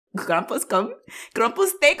Krampus come. Krampus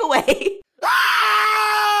take away.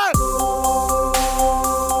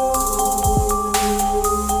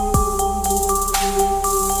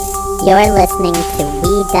 You're listening to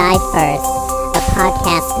We Die First, a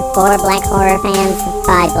podcast for Black horror fans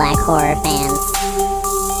by Black horror fans.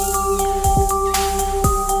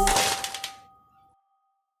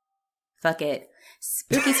 Fuck it.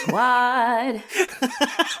 Spooky Squad.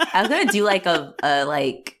 I was gonna do like an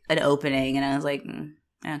opening, and I was like,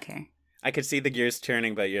 I don't care. I could see the gears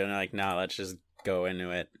turning, but you're like, no, let's just go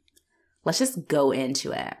into it. Let's just go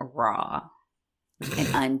into it raw and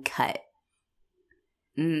uncut.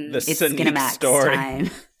 It's Skinamax story.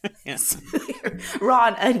 time. Raw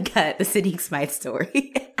and uncut, the Sadiq Smythe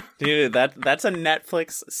story. Dude, that's a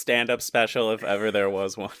Netflix stand-up special if ever there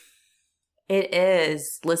was one. It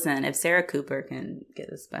is. Listen, if Sarah Cooper can get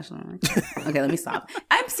a special, okay, let me stop.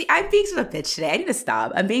 I'm being such a bitch today. I need to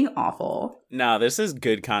stop. I'm being awful. No, this is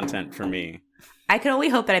good content for me. I can only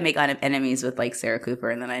hope that I make enemies with like Sarah Cooper,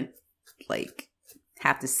 and then I like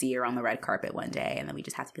have to see her on the red carpet one day, and then we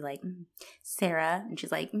just have to be like, Sarah, and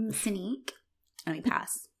she's like, Sneak, and we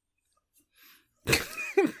pass.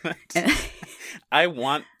 I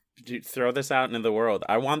want to throw this out into the world.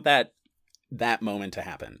 I want that moment to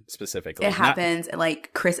happen specifically. It happens, and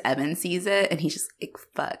like Chris Evans sees it, and he's just like,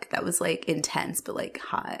 fuck, that was like intense, but like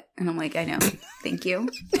hot. And I'm like, I know. Thank you.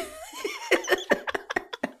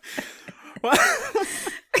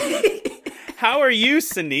 How are you,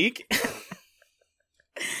 Sneak?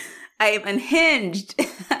 I am unhinged.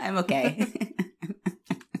 I'm okay.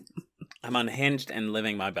 I'm unhinged and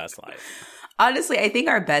living my best life. Honestly, I think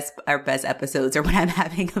our best episodes are when I'm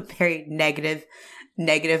having a very negative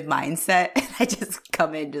mindset, and I just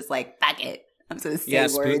come in just like, fuck it, I'm just gonna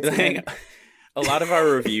say words. A lot of our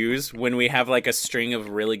reviews, when we have like a string of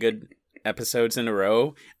really good episodes in a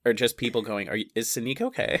row, are just people going, is Sneak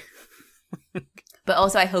okay? But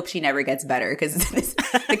also, I hope she never gets better, because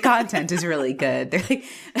the content is really good. They're like,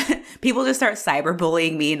 people just start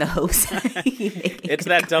cyberbullying me in the hopes it's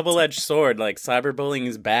that double-edged sword. Like, cyberbullying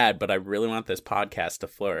is bad, but I really want this podcast to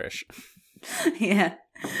flourish. Yeah.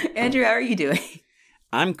 Andrew, how are you doing?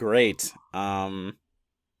 I'm great. I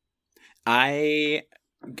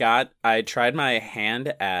tried my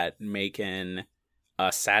hand at making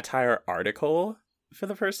a satire article for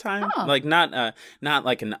the first time. Oh. Like not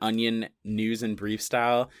like an Onion news and brief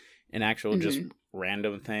style, an actual just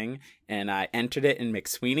random thing. And I entered it in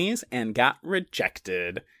McSweeney's and got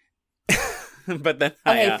rejected. But then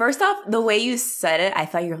first off, the way you said it, I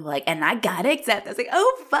thought you were like, and I got accepted. I was like,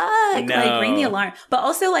 oh fuck, no. Like ring the alarm. But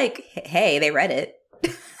also like, hey, they read it.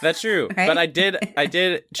 That's true. Right? But I did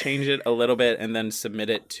change it a little bit and then submit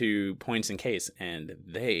it to Points and Case, and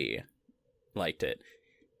they liked it.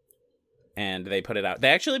 And they put it out. They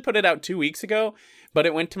actually put it out 2 weeks ago, but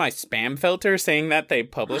it went to my spam filter saying that they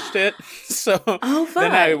published it. So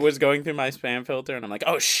then I was going through my spam filter, and I'm like,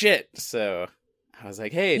 oh shit. So I was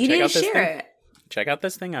like, hey, check out this thing. Check out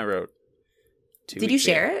this thing I wrote. Did you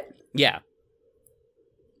share it? Yeah.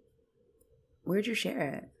 Where'd you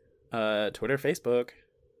share it? Twitter, Facebook.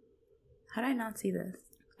 How did I not see this?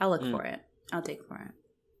 I'll look for it. I'll dig for it.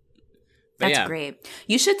 But That's great.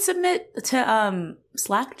 You should submit to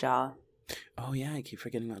Slackjaw. Oh yeah, I keep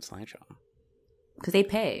forgetting about Slackjaw. Because they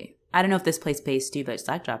pay. I don't know if this place pays too, but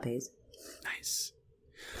Slackjaw pays. Nice.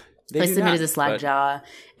 I submitted to Slackjaw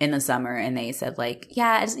in the summer, and they said like,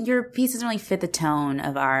 yeah, your piece doesn't really fit the tone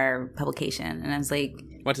of our publication. And I was like,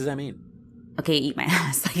 what does that mean? Okay, eat my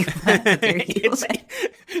ass. Like,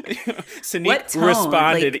 Sneak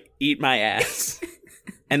responded, like, eat my ass.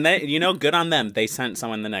 And then, good on them. They sent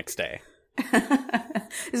someone the next day.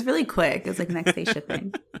 It's really quick. It was like next day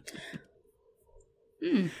shipping.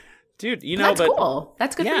 Dude, that's cool.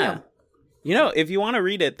 That's good for you. If you want to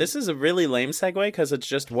read it, this is a really lame segue because it's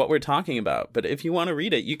just what we're talking about. But if you want to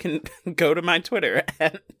read it, you can go to my Twitter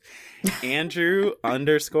at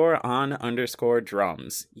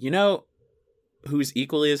Andrew_on_drums. Who's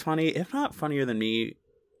equally as funny, if not funnier than me,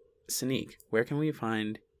 Sneak. Where can we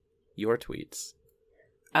find your tweets?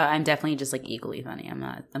 I'm definitely just like equally funny. I'm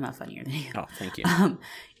not funnier than you. Oh, thank you.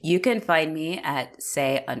 You can find me at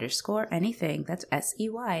say_anything. That's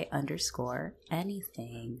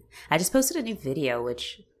SEY_anything. I just posted a new video,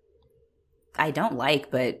 which I don't like,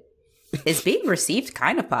 but is being received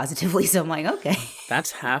kind of positively. So I'm like, okay.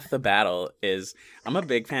 That's half the battle. Is I'm a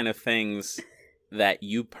big fan of things that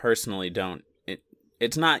you personally don't.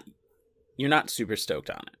 It's not. You're not super stoked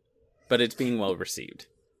on it, but it's being well received.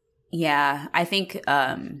 Yeah, I think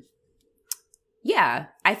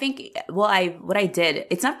what I did,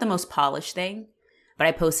 it's not the most polished thing, but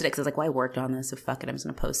I posted it because I was like, well, I worked on this, so fuck it, I'm just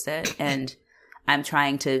going to post it. And I'm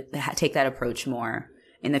trying to take that approach more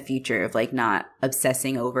in the future of like not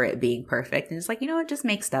obsessing over it being perfect. And it's like, you know what, just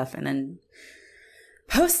make stuff and then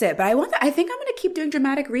post it. But I think I'm going to keep doing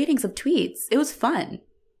dramatic readings of tweets. It was fun.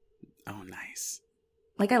 Oh, nice.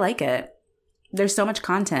 Like, I like it. There's so much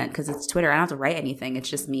content because it's Twitter. I don't have to write anything. It's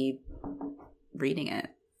just me reading it.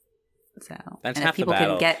 So, that's and half if people the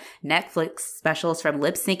battle. can get Netflix specials from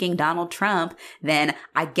lip syncing Donald Trump, then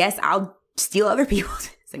I guess I'll steal other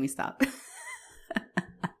people's. Let me stop.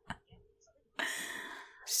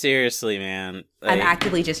 Seriously, man. I'm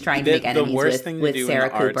actively just trying to make enemies with Sarah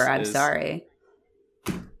Cooper. I'm sorry.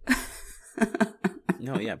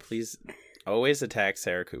 No, yeah, please always attack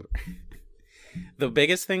Sarah Cooper. The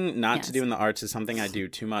biggest thing not to do in the arts is something I do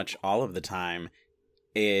too much all of the time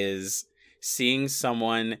is seeing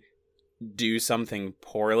someone do something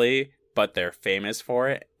poorly, but they're famous for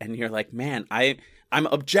it. And you're like, man, I'm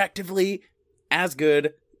objectively as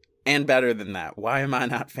good and better than that. Why am I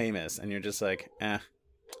not famous? And you're just like,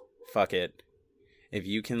 fuck it. If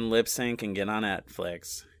you can lip sync and get on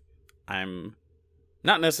Netflix, I'm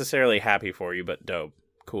not necessarily happy for you, but dope.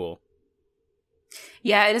 Cool.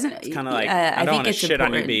 Yeah, it doesn't. It's kind of like, I don't want to shit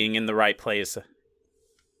on you being in the right place.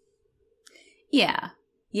 Yeah.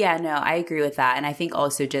 Yeah, no, I agree with that. And I think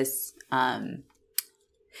also just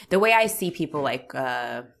the way I see people like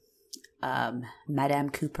Madame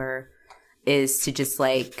Cooper is to just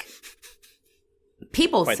like,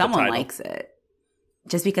 someone likes it.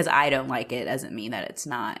 Just because I don't like it doesn't mean that it's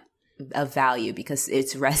not of value because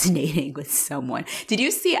it's resonating with someone.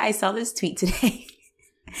 I saw this tweet today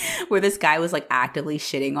where this guy was like actively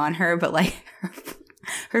shitting on her, but like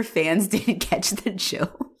her fans didn't catch the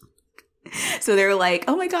joke. So they were like,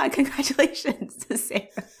 "Oh my god, congratulations to Sarah."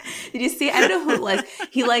 Did you see? I don't know who it was.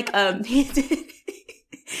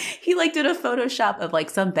 He did a Photoshop of like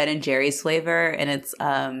some Ben and Jerry's flavor, and it's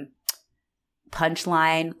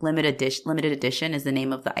Punchline limited edition is the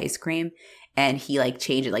name of the ice cream, and he like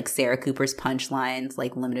changed it like Sarah Cooper's Punchlines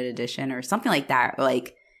like limited edition or something like that, or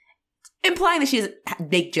like implying that she doesn't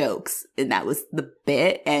make jokes, and that was the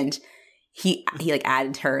bit. And he like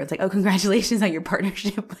added her. It's like, "Oh, congratulations on your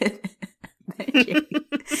partnership with."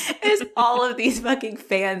 There's all of these fucking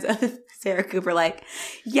fans of Sarah Cooper like,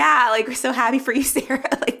 yeah, like we're so happy for you, Sarah.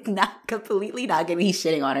 Like not getting me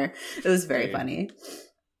shitting on her. It was very funny.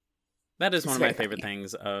 That is one of my favorite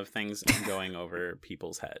things of things going over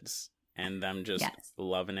people's heads and them just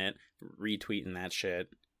loving it, retweeting that shit.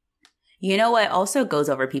 You know what also goes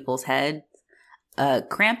over people's head?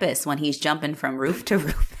 Krampus when he's jumping from roof to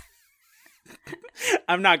roof.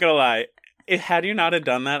 I'm not gonna lie. Had you not have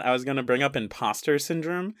done that, I was going to bring up imposter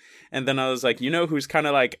syndrome. And then I was like, you know who's kind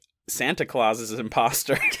of like Santa Claus's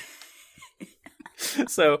imposter?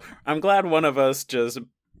 So I'm glad one of us just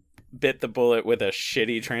bit the bullet with a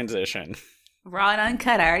shitty transition. Raw and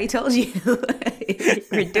uncut. I already told you.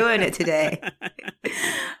 We're doing it today.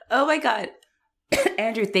 Oh my God.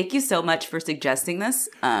 Andrew, thank you so much for suggesting this.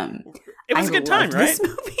 It was a good time, right? This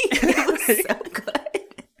movie. It was so good.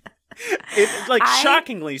 It's like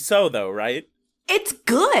shockingly so, though, right? It's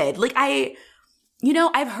good. Like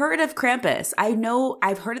I've heard of Krampus.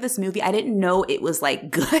 I've heard of this movie. I didn't know it was like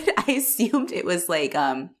good. I assumed it was like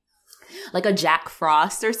a Jack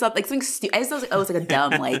Frost or something. Like something stupid. I just was like, oh, it's like a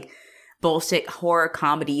dumb like bullshit horror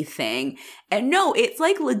comedy thing. And no, it's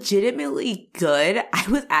like legitimately good. I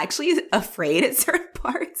was actually afraid at certain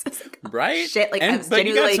parts. I was like, oh, right? Shit. Like, but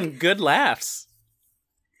you got some good laughs.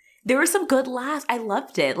 There were some good laughs. I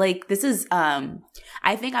loved it. Like this is,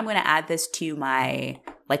 I think I'm going to add this to my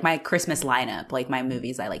Christmas lineup, like my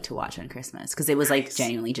movies I like to watch on Christmas. Cause it was like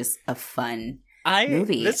genuinely just a fun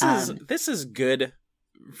movie. This is good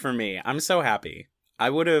for me. I'm so happy.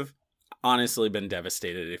 I would have honestly been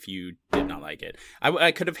devastated if you did not like it.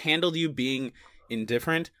 I could have handled you being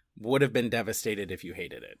indifferent, would have been devastated if you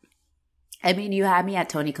hated it. I mean, you had me at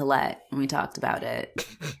Toni Collette when we talked about it.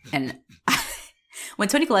 And when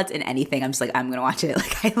Toni Collette's in anything, I'm just like, I'm going to watch it.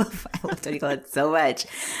 Like, I love Toni Collette so much.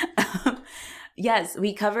 Yes,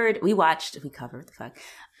 we covered the fuck.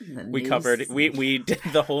 We covered, we did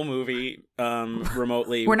the whole movie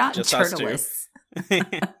remotely. We're not just journalists.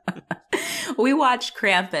 We watched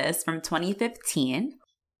Krampus from 2015.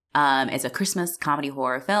 It's a Christmas comedy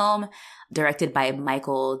horror film directed by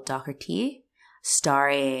Michael Dougherty,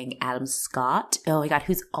 starring Adam Scott. Oh my God,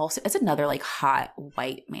 who's also, it's another like hot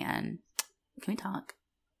white man. Can we talk?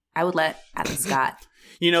 I would let Adam Scott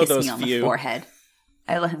kiss me on the forehead.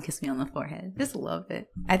 I let him kiss me on the forehead. Just love it.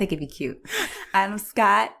 I think it'd be cute. Adam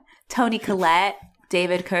Scott, Toni Collette,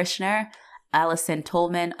 David Kirshner, Allison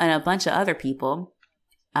Tolman, and a bunch of other people.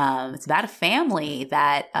 It's about a family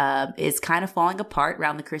that is kind of falling apart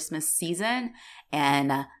around the Christmas season,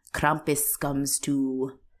 and Krampus comes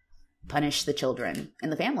to punish the children in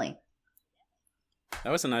the family.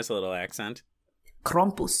 That was a nice little accent.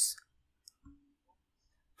 Krampus.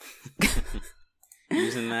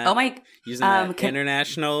 Using that,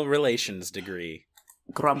 international relations degree.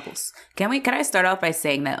 Krampus. Can I start off by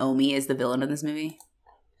saying that Omi is the villain in this movie?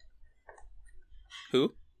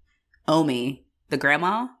 Who? Omi, the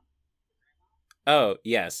grandma. Oh,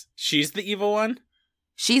 yes. She's the evil one?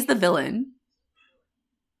 She's the villain.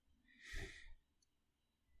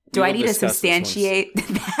 Do I need to substantiate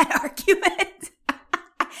that argument?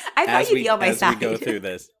 I thought you'd be on my side. As we go through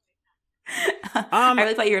this. I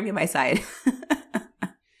really thought you were going to be on my side.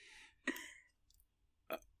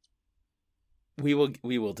 We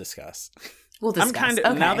will discuss. We'll discuss. I'm kind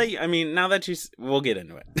of now that we'll get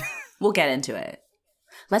into it. We'll get into it.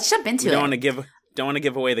 Let's jump into it. Don't want to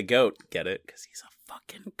give away the goat. Get it? Because he's a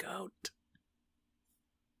fucking goat.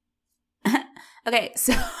 Okay,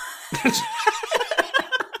 so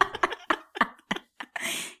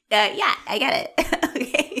yeah, I get it.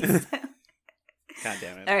 Okay. So... God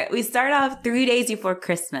damn it. All right, we start off 3 days before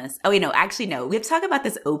Christmas. Oh, wait, no, actually, no. We have to talk about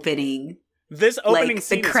this opening. This opening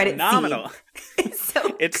scene is phenomenal. It's so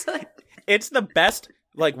good. It's the best,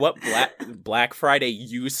 like, what Black Friday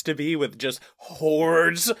used to be, with just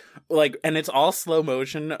hordes, like, and it's all slow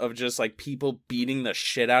motion of just, like, people beating the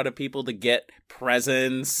shit out of people to get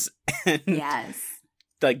presents. And, yes.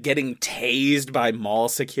 like, getting tased by mall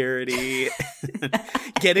security.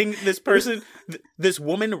 Getting this person, this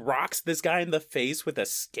woman rocks this guy in the face with a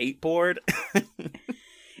skateboard.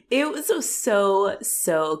 It was so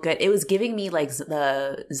good. It was giving me like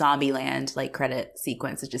the Zombieland like credit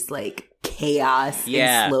sequence. It's just like chaos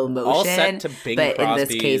in slow motion. All set to Bing but Crosby's. In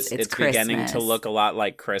this case, it's beginning to look a lot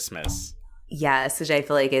like Christmas. Yes, which I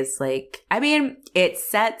feel like is like, I mean, it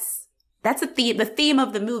sets, that's the theme. The theme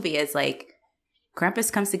of the movie is like,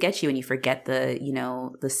 Krampus comes to get you and you forget the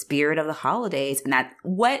spirit of the holidays. And that,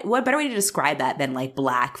 what better way to describe that than like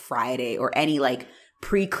Black Friday or any like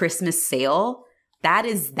pre-Christmas sale? That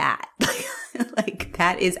is that. Like,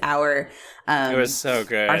 that is our... it was so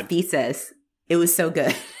good. Our thesis. It was so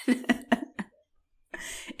good.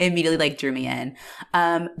 Immediately, like, drew me in.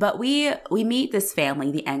 But we meet this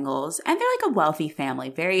family, the Engels, and they're, like, a wealthy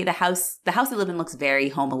family. The house they live in looks very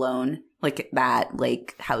Home Alone. Like, that,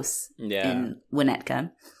 like, house in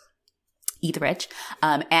Winnetka. Eat the Rich.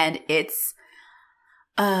 And it's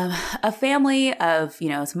a family of,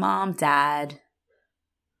 it's mom, dad...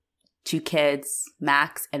 2 kids,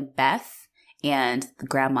 Max and Beth, and the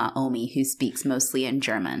grandma Omi, who speaks mostly in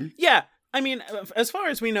German. Yeah, I mean, as far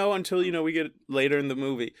as we know, until we get later in the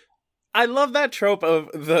movie, I love that trope of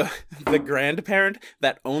the grandparent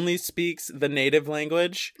that only speaks the native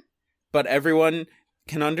language, but everyone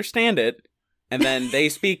can understand it, and then they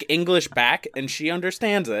speak English back, and she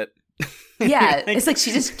understands it. Yeah, it's like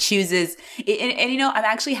she just chooses, and I'm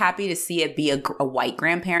actually happy to see it be a white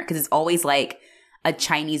grandparent, because it's always like a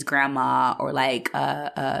Chinese grandma or like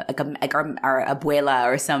our abuela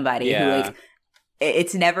or somebody who like,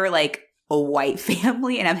 it's never like a white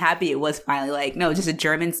family. And I'm happy it was finally like, no, just a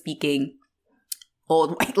German speaking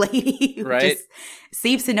old white lady who just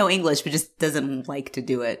seems to know English, but just doesn't like to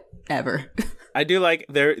do it ever. I do like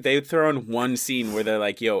they've thrown one scene where they're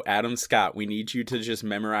like, yo, Adam Scott, we need you to just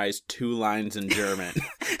memorize 2 lines in German.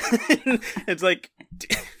 It's like...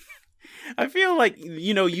 I feel like,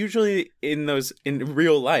 usually in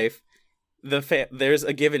real life, there's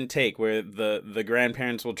a give and take where the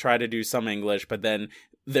grandparents will try to do some English, but then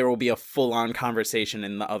there will be a full-on conversation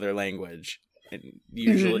in the other language. And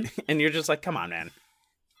usually, and you're just like, come on, man.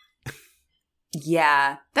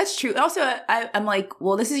 Yeah, that's true. Also, I'm like,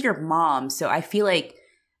 well, this is your mom, so I feel like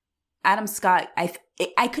Adam Scott,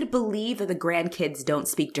 I could believe that the grandkids don't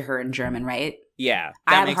speak to her in German, right? Yeah,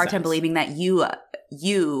 I have a hard time believing that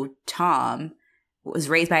you, Tom, was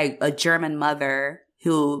raised by a German mother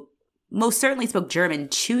who most certainly spoke German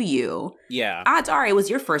to you. Yeah. Odds are it was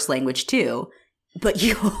your first language too, but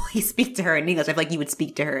you always speak to her in English. I feel like you would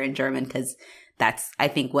speak to her in German because that's, I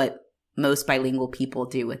think, what most bilingual people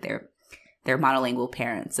do with their monolingual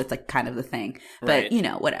parents. That's like kind of the thing. But,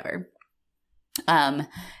 whatever.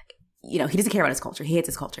 He doesn't care about his culture. He hates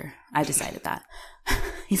his culture. I've decided that.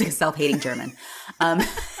 He's like a self-hating German.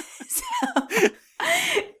 So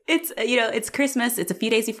it's Christmas. It's a few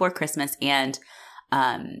days before Christmas, and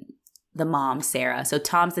the mom, Sarah. So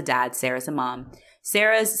Tom's the dad, Sarah's the mom.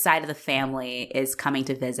 Sarah's side of the family is coming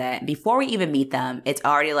to visit. Before we even meet them, it's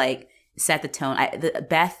already like set the tone.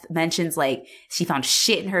 Beth mentions like she found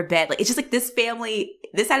shit in her bed. Like, it's just like this family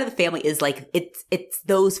this side of the family is like it's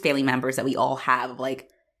those family members that we all have, like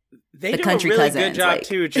they the do country a really cousins, good job like...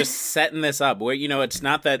 too, just setting this up. Where it's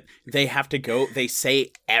not that they have to go. They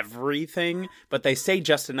say everything, but they say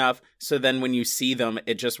just enough. So then when you see them,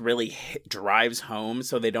 it just really drives home.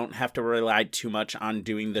 So they don't have to rely too much on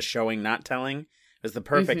doing the showing, not telling. It's the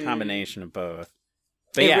perfect combination of both.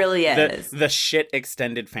 But it really is the shit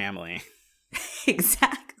extended family.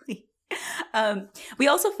 Exactly. We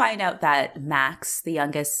also find out that Max, the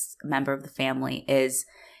youngest member of the family,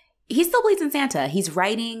 he still believes in Santa. He's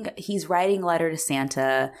writing a letter to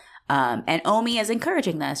Santa. And Omi is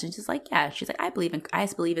encouraging this. And she's like, yeah, she's like, I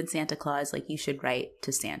believe in Santa Claus. Like, you should write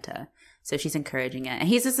to Santa. So she's encouraging it. And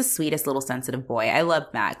he's just the sweetest little sensitive boy. I love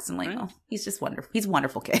Max. I'm like, right. Oh, he's just wonderful. He's a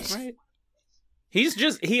wonderful kid. Right. He's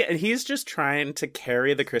just trying to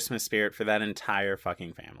carry the Christmas spirit for that entire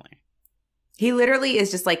fucking family. He literally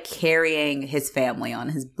is just like carrying his family on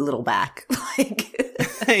his little back. Like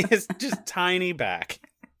his just tiny back.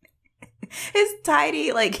 His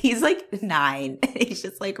tiny, like, he's like 9. He's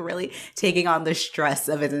just like really taking on the stress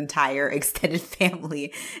of his entire extended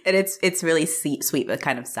family. And it's really sweet, but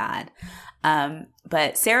kind of sad.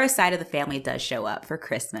 But Sarah's side of the family does show up for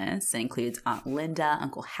Christmas. It includes Aunt Linda,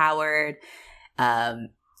 Uncle Howard,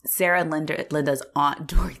 Sarah and Linda's Aunt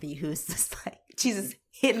Dorothy, who's just like, she's just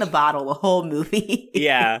hitting the bottle the whole movie.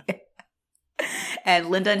 Yeah.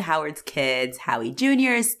 And Linda and Howard's kids, Howie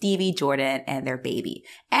Jr., Stevie, Jordan, and their baby,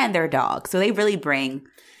 and their dog. So they really bring,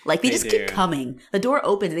 like, they just keep coming. The door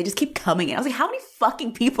opens, and they just keep coming in. I was like, how many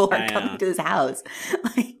fucking people are coming to this house?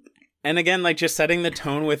 Like, and again, like, just setting the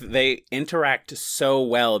tone with, they interact so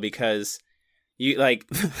well because you, like,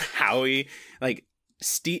 Howie, like,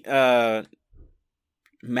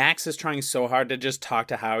 Max is trying so hard to just talk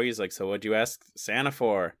to Howie. He's like, so what'd you ask Santa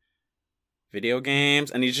for? Video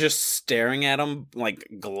games? And he's just staring at him like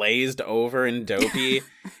glazed over and dopey.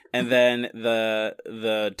 And then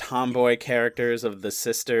the tomboy characters of the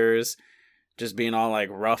sisters just being all like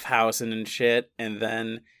roughhousing and shit. And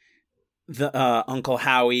then the Uncle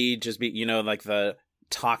Howie just be, like the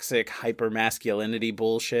toxic hyper masculinity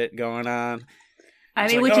bullshit going on. I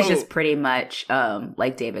mean, like, which is just pretty much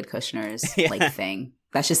like David Kushner's like thing.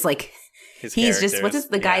 That's just like he's characters. Just what's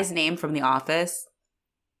the guy's name from The Office?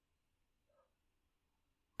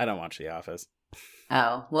 I don't watch The Office.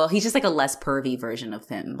 Oh, well, he's just like a less pervy version of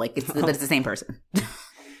him. Like it's the same person.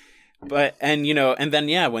 But and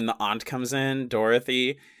then when the aunt comes in,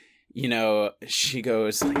 Dorothy, she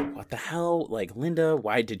goes like, "What the hell? Like, Linda,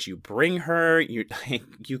 why did you bring her? You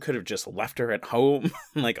could have just left her at home,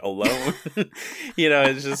 like alone."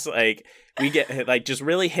 It's just like we get like just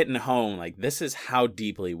really hitting home. Like, this is how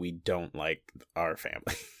deeply we don't like our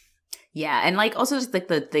family. Yeah, and like also just like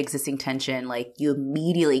the existing tension, like you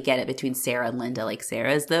immediately get it between Sarah and Linda. Like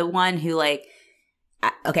Sarah's the one who like,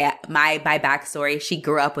 okay, my backstory, she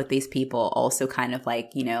grew up with these people, also kind of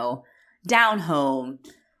like, down home,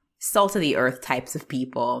 salt of the earth types of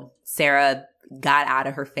people. Sarah got out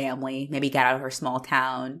of her family, maybe got out of her small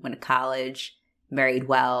town, went to college, married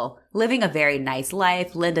well, living a very nice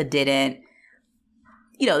life. Linda didn't.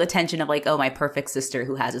 The tension of like, oh, my perfect sister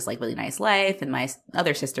who has this like really nice life and my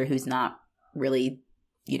other sister who's not really,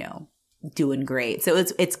 doing great. So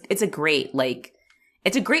it's a great, like,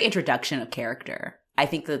 it's a great introduction of character. I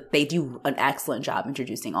think that they do an excellent job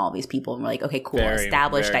introducing all these people and we're like, okay, cool,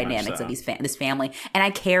 established dynamics of this family. And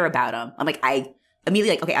I care about them. I'm like, I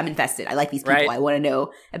immediately like, okay, I'm invested. I like these people. Right. I want to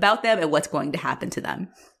know about them and what's going to happen to them.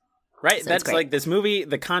 Right. So that's like this movie,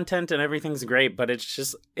 the content and everything's great, but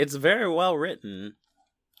it's very well written.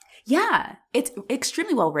 Yeah, it's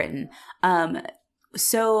extremely well written.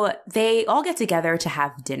 So they all get together to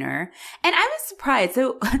have dinner. And I was surprised.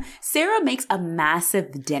 So Sarah makes a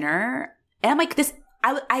massive dinner. And I'm like,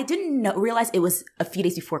 I didn't realize it was a few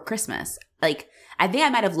days before Christmas. Like, I think I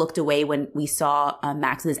might have looked away when we saw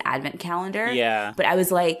Max's advent calendar. Yeah. But I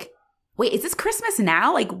was like, wait, is this Christmas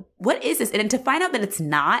now? Like, what is this? And then to find out that it's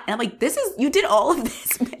not, and I'm like, you did all of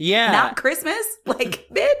this. Yeah. Not Christmas? Like,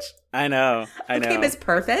 bitch. I know. Okay, Miss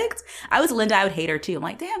Perfect. I was Linda, I would hate her too. I'm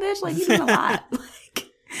like, damn, bitch, like, you're doing a lot.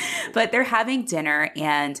 But they're having dinner,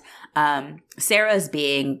 and Sarah's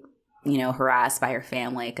being, harassed by her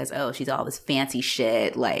family because, oh, she's all this fancy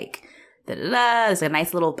shit, like, da-da-da. There's a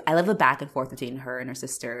nice little, I love the back and forth between her and her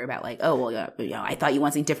sister about like, oh, well, I thought you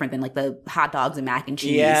want something different than like the hot dogs and mac and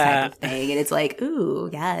cheese type of thing. And it's like, ooh,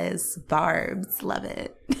 yes, barbs, love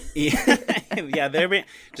it. Yeah, they're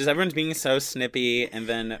just everyone's being so snippy. And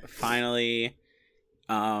then finally,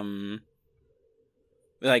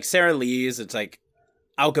 like Sarah leaves. It's like,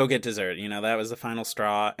 I'll go get dessert. That was the final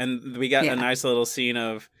straw. And we got a nice little scene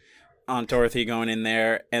of Aunt Dorothy going in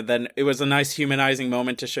there, and then it was a nice humanizing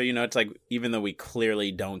moment to show, it's like, even though we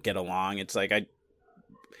clearly don't get along, it's like, I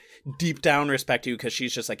deep down respect you, because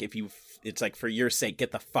she's just like, it's like, for your sake,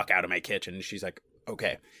 get the fuck out of my kitchen. And she's like,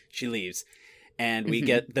 okay. She leaves. And we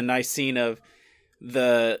get the nice scene of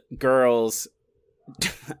the girls,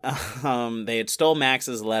 they had stole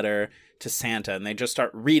Max's letter to Santa, and they just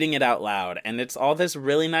start reading it out loud, and it's all this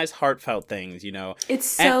really nice heartfelt things, It's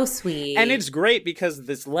so sweet. And it's great because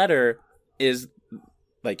this letter is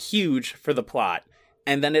like huge for the plot,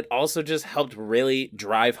 and then it also just helped really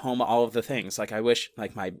drive home all of the things. Like, I wish,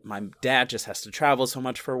 like, my dad just has to travel so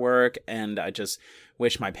much for work, and I just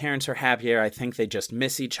wish my parents are happier. I think they just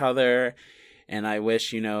miss each other. And I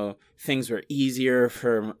wish, things were easier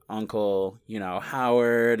for Uncle,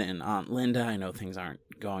 Howard and Aunt Linda. I know things aren't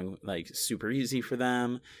going, like, super easy for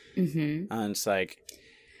them. Mm-hmm. And it's like...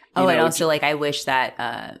 and also, like, I wish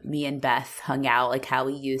that me and Beth hung out like how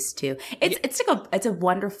we used to. It's a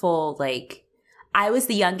wonderful, like... I was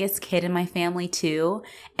the youngest kid in my family, too.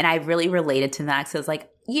 And I really related to that. So it's like,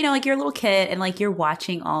 like, you're a little kid and, like, you're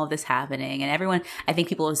watching all of this happening. And everyone, I think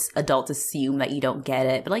people as adults assume that you don't get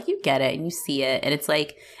it. But, like, you get it and you see it. And it's,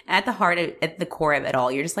 like, at the core of it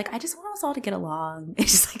all, you're just like, I just want us all to get along.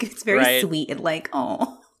 It's just, like, it's very sweet. And, like,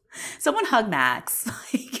 oh, someone hug Max.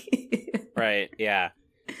 Right, yeah.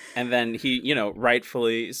 And then he,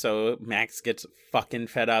 rightfully so, Max gets fucking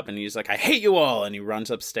fed up. And he's like, I hate you all. And he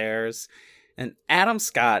runs upstairs. And Adam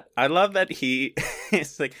Scott, I love that he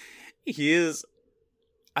is like, he is,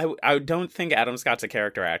 I don't think Adam Scott's a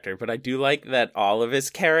character actor, but I do like that all of his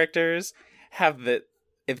characters have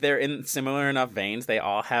if they're in similar enough veins, they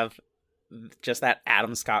all have just that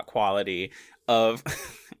Adam Scott quality of,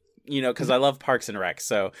 because I love Parks and Rec.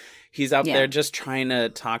 So he's out there just trying to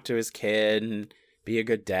talk to his kid and be a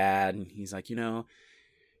good dad. And he's like,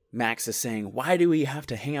 Max is saying, why do we have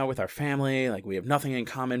to hang out with our family? Like, we have nothing in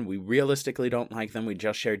common. We realistically don't like them. We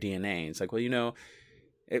just share DNA. It's like, well,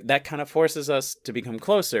 that kind of forces us to become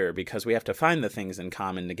closer because we have to find the things in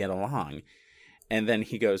common to get along. And then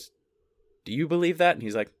he goes, do you believe that? And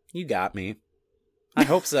he's like, you got me. I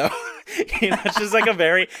hope so. It's just like a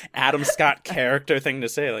very Adam Scott character thing to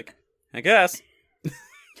say. Like, I guess.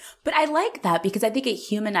 But I like that because I think it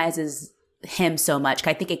humanizes him so much.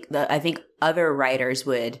 I think other writers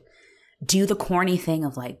would do the corny thing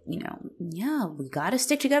of like, we got to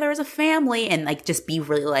stick together as a family and like just be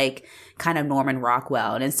really like kind of Norman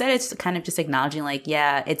Rockwell. And instead it's kind of just acknowledging like,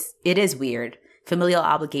 it is weird. Familial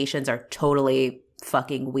obligations are totally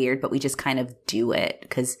fucking weird, but we just kind of do it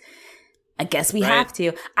because I guess we have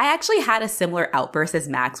to. I actually had a similar outburst as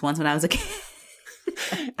Max once when I was a kid.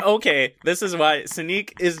 Okay, this is why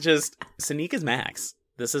Sonique is Max.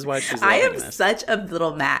 This is why she's I am such a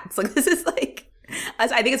little Max. Like, this is like, I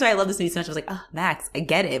think it's why I love this movie so much. I was like, oh, Max, I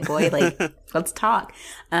get it, boy. Like, let's talk.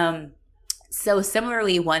 So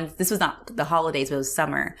similarly, this was not the holidays, but it was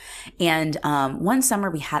summer. And one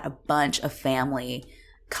summer we had a bunch of family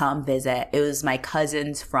come visit. It was my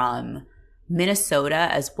cousins from Minnesota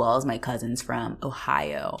as well as my cousins from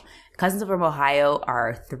Ohio. Cousins from Ohio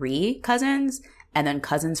are 3 cousins. And then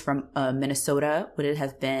cousins from Minnesota, would it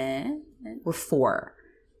have been? Were 4.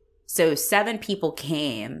 So 7 people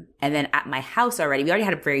came, and then at my house we already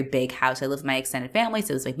had a very big house. I lived with my extended family,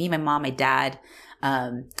 so it was like me, my mom, my dad,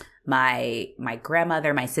 my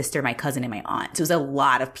grandmother, my sister, my cousin, and my aunt. So it was a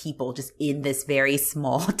lot of people just in this very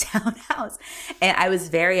small townhouse. And I was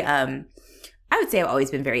very, I would say I've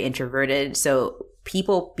always been very introverted. So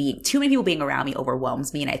too many people being around me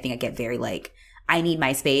overwhelms me, and I think I get very like, I need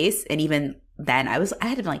my space. And even then, I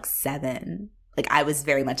had to be like 7. Like, I was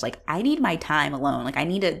very much like, I need my time alone. Like, I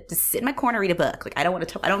need to just sit in my corner, read a book. Like, I don't want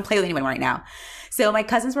to, I don't play with anyone right now. So my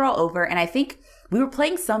cousins were all over, and I think we were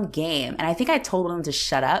playing some game, and I think I told them to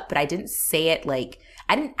shut up, but I didn't say it like,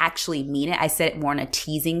 I didn't actually mean it. I said it more in a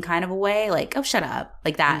teasing kind of a way, like, oh, shut up,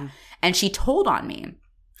 like that. And she told on me.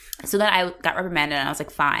 So then I got reprimanded, and I was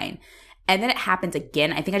like, fine. And then it happened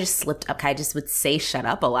again. I think I just slipped up. I just would say shut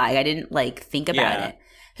up a lot. I didn't like think about it.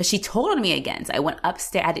 So she told on me again. So I went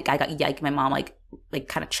upstairs. I got like my mom like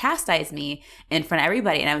kind of chastised me in front of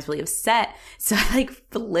everybody, and I was really upset. So I like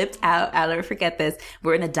flipped out. I'll never forget this.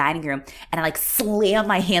 We're in the dining room, and I like slammed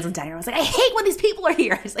my hands on the dining room. I was like, I hate when these people are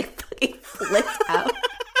here. I just like fucking flipped out,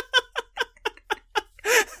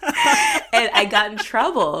 and I got in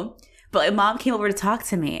trouble. But my mom came over to talk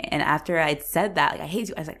to me, and after I'd said that, like, I hate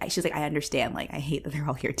you, I was like, she's like, I understand, like, I hate that they're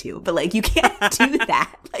all here too, but like, you can't do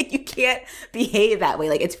that. Like, you can't behave that way.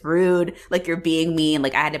 Like, it's rude. Like, you're being mean.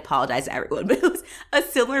 Like, I had to apologize to everyone, but it was a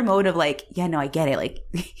similar mode of like, yeah, no, I get it. Like,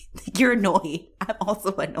 you're annoyed. I'm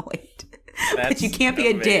also annoyed, but you can't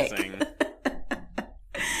be amazing. A dick.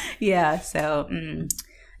 Yeah, so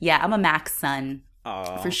yeah, I'm a Max son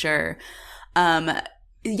Aw. for sure.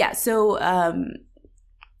 Yeah, so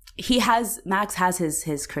Max has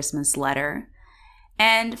his Christmas letter,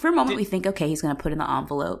 and for a moment we think, okay, he's gonna put in the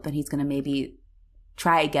envelope and he's gonna maybe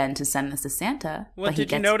try again to send this to Santa. Well,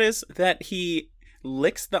 did you notice that he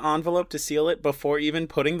licks the envelope to seal it before even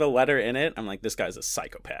putting the letter in it? I'm like, this guy's a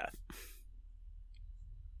psychopath.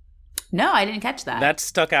 No, I didn't catch that. That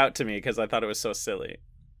stuck out to me because I thought it was so silly.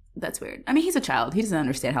 That's weird. I mean, he's a child. He doesn't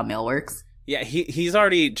understand how mail works. Yeah, he's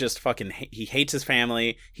already just fucking... He hates his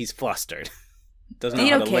family. He's flustered. Doesn't know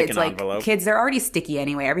how to lick an envelope. Kids, they're already sticky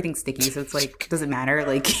anyway. Everything's sticky, so it's like, doesn't matter.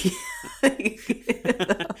 Like,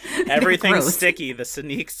 everything's sticky. The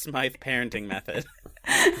Sanique Smythe parenting method.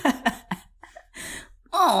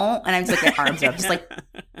 Oh, and I'm just like, my arms up, just like,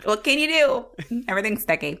 what can you do? Everything's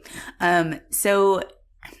sticky. So,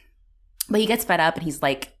 but he gets fed up and he's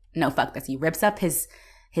like, no, fuck this. He rips up his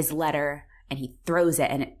letter and he throws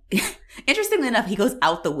it. And interestingly enough, he goes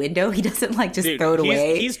out the window. He doesn't like just throw it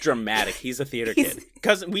away. He's dramatic. He's a theater kid.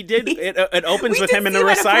 Because it opens with him in the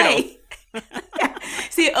recital. Yeah.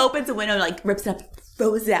 So he opens the window and like rips it up,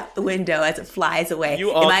 throws it out the window as it flies away.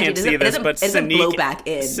 You all can't see this, but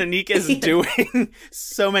Sanique is doing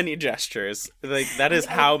so many gestures. Like, that is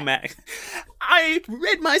how Max... I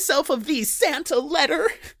rid myself of the Santa letter.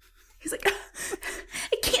 He's like,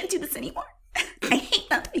 I can't do this anymore. I hate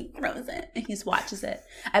that. He throws it and he just watches it.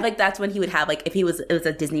 I like that's when he would have like, if it was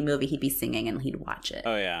a Disney movie, he'd be singing and he'd watch it.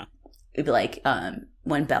 Oh yeah, it'd be like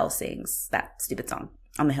when Belle sings that stupid song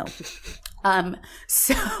on the hill.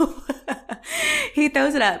 So he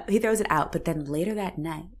throws it out, but then later that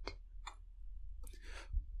night,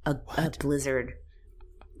 a blizzard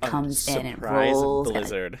comes in and rolls.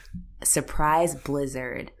 Surprise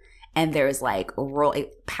blizzard, and there's like a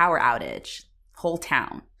power outage, whole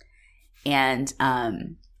town. And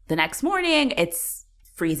the next morning, it's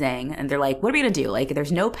freezing, and they're like, "What are we gonna do? Like,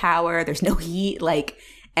 there's no power, there's no heat, like,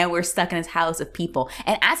 and we're stuck in this house of people."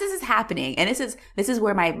 And as this is happening, and this is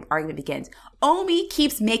where my argument begins. Omi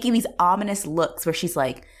keeps making these ominous looks where she's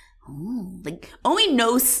like, "Oh," like Omi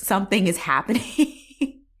knows something is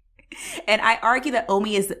happening, and I argue that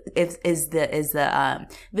Omi is the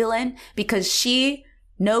villain because she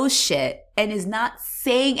knows shit and is not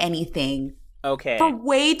saying anything. Okay. For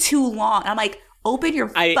way too long. I'm like, open your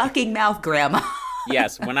fucking mouth, Grandma.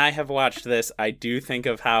 Yes, when I have watched this, I do think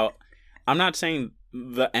of how... I'm not saying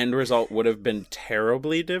the end result would have been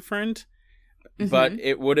terribly different, but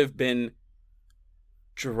it would have been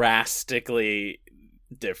drastically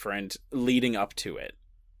different leading up to it.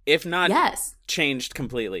 If not changed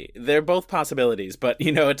completely. They're both possibilities, but,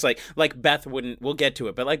 you know, it's like Beth wouldn't... We'll get to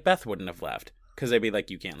it, but like Beth wouldn't have left. Because they'd be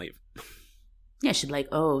like, you can't leave. Yeah, she'd like,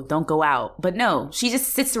 oh, don't go out. But no, she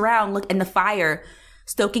just sits around in the fire,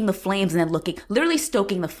 stoking the flames and then literally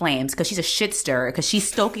stoking the flames because she's a shit stirrer because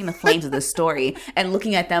she's stoking the flames of the story and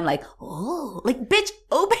looking at them like, oh, like, bitch,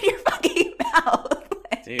 open your fucking mouth.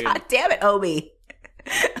 Dude. God damn it, Obi.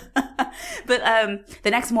 But the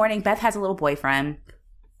next morning, Beth has a little boyfriend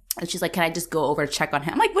and she's like, can I just go over to check on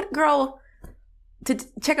him? I'm like, what girl? To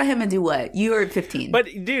check on him and do what? You were 15. But,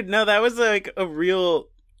 dude, no, that was like a real...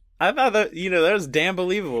 I thought that, you know, that was damn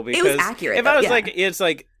believable because... It was accurate. If I was like, it's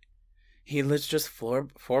like, he lives just four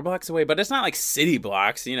blocks away, but it's not like city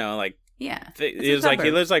blocks, you know, like... Yeah. It was like,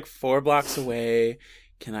 he lives like 4 blocks away.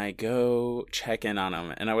 Can I go check in on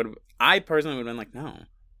him? And I personally would have been like, no.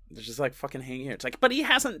 It's just like, fucking hang here. It's like, but he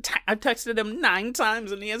hasn't... I've texted him 9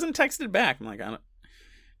 times and he hasn't texted back. I'm like, I don't...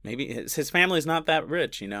 Maybe his family's not that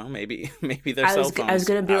rich, you know? Maybe their cell phones I was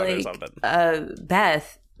going to be like,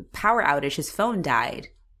 Beth, power outage, his phone died.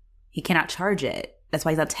 He cannot charge it. That's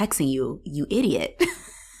why he's not texting you, you idiot.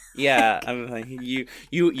 Yeah, I'm like,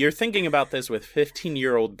 you're thinking about this with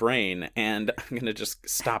 15-year-old brain, and I'm going to just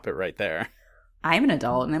stop it right there. I'm an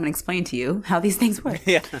adult, and I'm going to explain to you how these things work.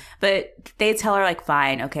 Yeah. But they tell her, like,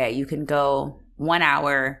 fine, okay, you can go 1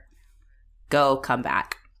 hour, come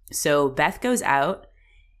back. So Beth goes out.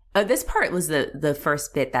 This part was the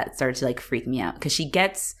first bit that started to, like, freak me out,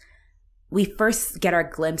 because we first get our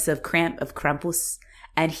glimpse of Krampus,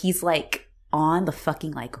 and he's like on the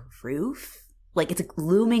fucking like roof, like it's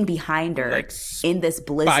looming behind her, like in this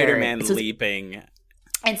blizzard. Spider-Man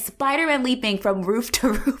leaping from roof to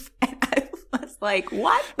roof, and I was like,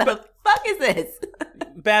 "What the fuck is this?"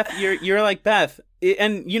 Beth, you're like Beth,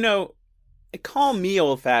 and you know, call me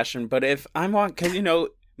old-fashioned, but if I'm on, because you know,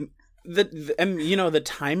 the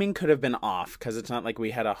timing could have been off because it's not like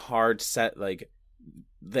we had a hard set like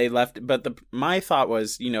they left, but my thought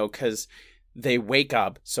was, you know, because they wake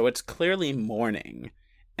up, so it's clearly morning,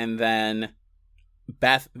 and then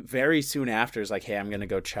Beth very soon after is like, hey, I'm going to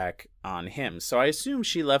go check on him. So I assume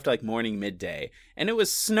she left like morning, midday, and it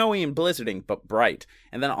was snowy and blizzarding, but bright.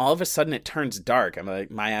 And then all of a sudden it turns dark. I'm like,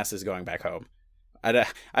 my ass is going back home.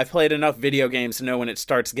 I've played enough video games to know when it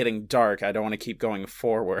starts getting dark, I don't want to keep going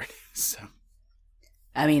forward. So,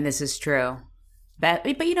 I mean, this is true. Beth,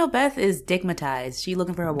 but you know, Beth is digmatized. She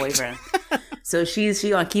looking for her boyfriend. So she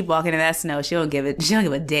gonna keep walking in that snow. She don't give a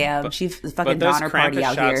damn. She's fucking Donner Party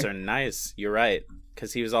out here. But those Krampus shots are nice. You're right,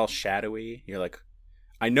 because he was all shadowy. You're like,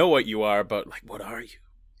 I know what you are, but like, what are you?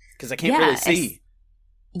 Because I can't really see.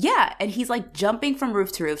 Yeah, and he's like jumping from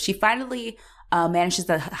roof to roof. She finally manages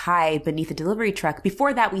to hide beneath the delivery truck.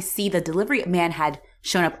 Before that, we see the delivery man had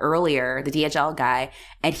shown up earlier, the DHL guy,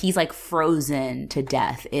 and he's like frozen to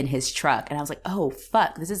death in his truck. And I was like, oh,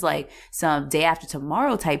 fuck, this is like some day after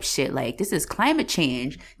tomorrow type shit. Like, this is climate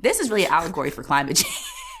change. This is really an allegory for climate change.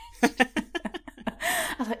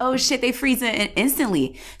 I was like, oh shit, they freeze it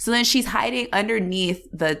instantly. So then she's hiding underneath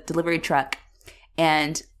the delivery truck,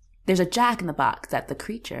 and there's a jack in the box that the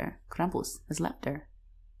creature, Krampus, has left her.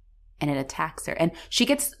 And it attacks her. And she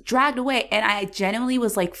gets dragged away. And I genuinely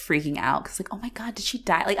was like freaking out. Because like, oh my God, did she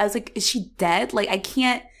die? Like, I was like, is she dead? Like, I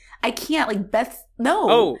can't, like, Beth, no.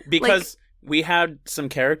 Oh, because we had some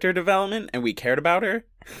character development and we cared about her?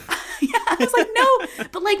 Yeah, I was like, no.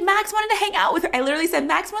 But like, Max wanted to hang out with her. I literally said,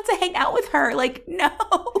 Max wants to hang out with her. Like, no.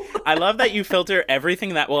 I love that you filter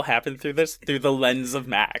everything that will happen through this through the lens of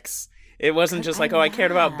Max. It wasn't just like, oh, I cared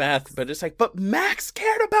about Beth. But it's like, but Max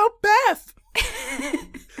cared about Beth.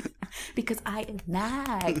 Because I am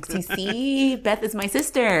Max. You see? Beth is my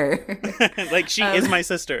sister. Like, she is my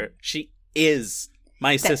sister. She is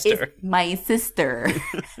my sister. Is my sister.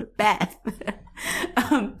 Beth.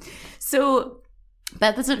 So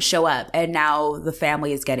Beth doesn't show up, and now the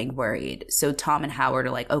family is getting worried. So Tom and Howard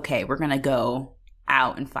are like, okay, we're going to go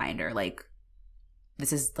out and find her. Like,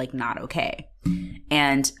 this is like not okay.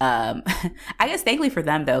 And I guess thankfully for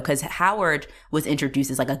them though, because Howard was introduced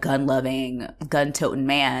as like a gun-loving, gun-toting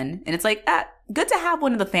man, and it's like good to have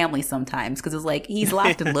one in the family sometimes, because it's like he's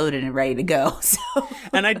locked and loaded and ready to go. So,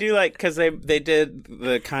 and I do like, because they did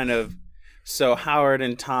the kind of, so Howard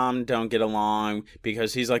and Tom don't get along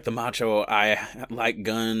because he's like the macho, I like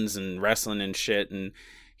guns and wrestling and shit, and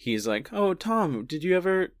he's like, oh, Tom, did you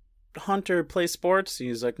ever hunt or play sports?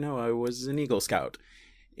 He's like, no, I was an Eagle Scout,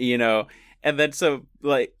 you know. And then so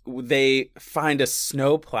like they find a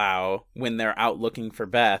snowplow when they're out looking for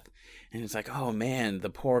Beth, and it's like, oh man, the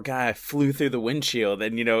poor guy flew through the windshield.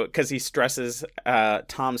 And you know, because he stresses,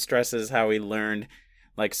 Tom stresses how he learned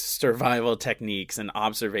like survival techniques and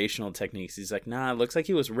observational techniques. He's like, nah, it looks like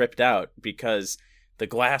he was ripped out because the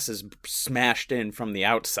glass is smashed in from the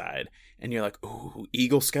outside. And you're like, ooh,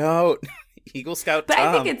 Eagle Scout. Eagle Scout Tom. But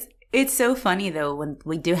I think it's so funny though when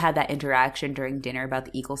we do have that interaction during dinner about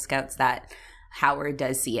the Eagle Scouts that Howard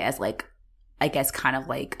does see as like, I guess kind of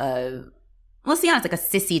like a, let's be honest, like a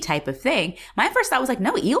sissy type of thing. My first thought was like,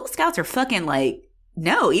 no, Eagle Scouts are fucking like,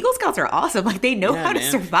 no, Eagle Scouts are awesome. Like they know how to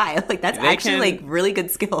survive. Like that's actually like really good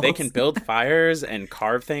skills. They can build fires and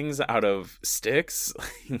carve things out of sticks.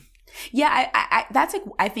 Yeah, I that's like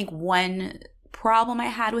I think one problem I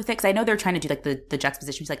had with it, because I know they're trying to do like the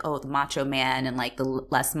juxtapositions, like, oh, the macho man and like the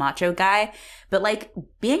less macho guy, but like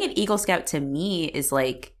being an Eagle Scout to me is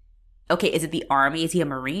like, okay, is it the Army? Is he a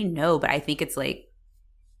Marine? No, but I think it's like,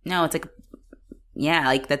 no, it's like, yeah,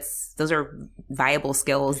 like those are viable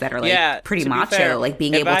skills that are like pretty macho, fair, like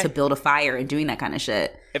being able to build a fire and doing that kind of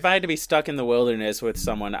shit. If I had to be stuck in the wilderness with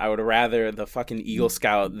someone, I would rather the fucking Eagle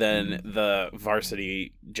Scout than the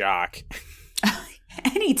varsity jock.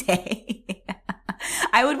 Any day.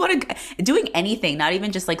 I would want to doing anything, not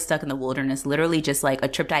even just like stuck in the wilderness, literally just like a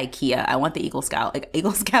trip to IKEA. I want the Eagle Scout. Like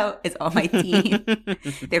Eagle Scout is on my team.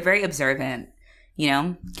 They're very observant, you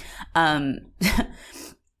know?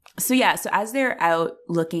 So yeah, so as they're out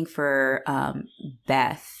looking for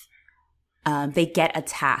Beth, they get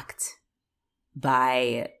attacked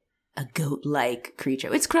by a goat-like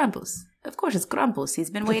creature. It's Krampus. Of course, it's Krampus.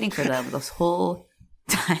 He's been waiting for them this whole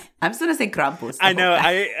time. I'm just gonna say Krampus. I know.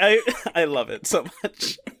 I love it so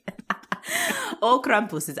much. Old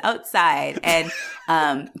Krampus is outside, and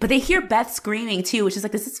but they hear Beth screaming too, which is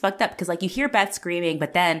like, this is fucked up because like you hear Beth screaming,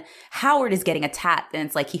 but then Howard is getting attacked, and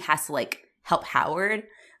it's like he has to like help Howard.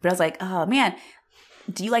 But I was like, oh man,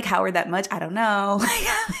 do you like Howard that much? I don't know.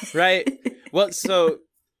 Right. Well, so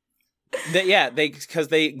because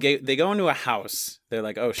they go into a house. They're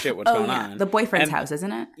like, oh shit, what's going on? The boyfriend's house,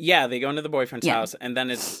 isn't it? Yeah, they go into the boyfriend's house, and then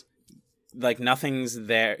it's like nothing's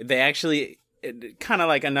there. They actually kind of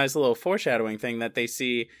like a nice little foreshadowing thing that they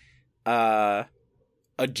see a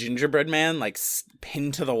a gingerbread man like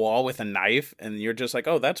pinned to the wall with a knife, and you're just like,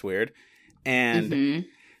 oh, that's weird. And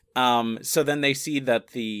so then they see that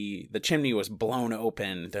the chimney was blown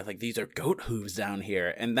open. They're like, these are goat hooves down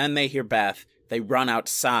here. And then they hear Beth. They run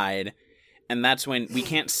outside, and that's when we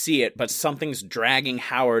can't see it, but something's dragging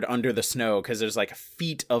Howard under the snow because there's like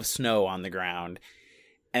feet of snow on the ground.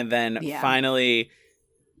 And then finally,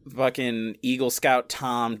 fucking Eagle Scout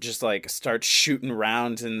Tom just like starts shooting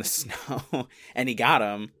rounds in the snow, and he got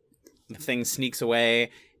him. The thing sneaks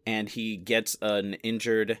away, and he gets an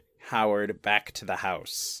injured Howard back to the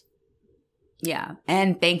house. Yeah,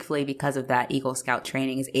 and thankfully, because of that, Eagle Scout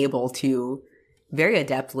training is able to very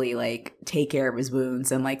adeptly like take care of his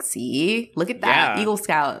wounds and like, see, look at that, Eagle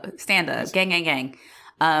Scout, stand up, gang, gang, gang.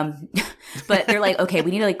 But they're like, okay,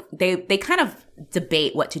 we need to like, they kind of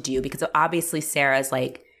debate what to do, because obviously Sarah's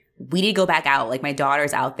like, we need to go back out. Like, my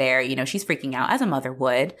daughter's out there, you know, she's freaking out as a mother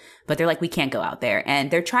would, but they're like, we can't go out there.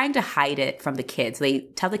 And they're trying to hide it from the kids. They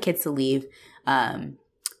tell the kids to leave.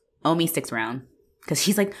 Omi sticks around because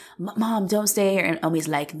she's like, Mom, don't stay here. And Omi's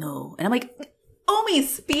like, no. And I'm like, Omi,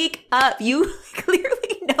 speak up. You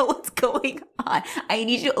clearly know what's going on. I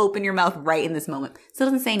need you to open your mouth right in this moment. Still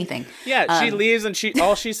doesn't say anything. Yeah, she leaves, and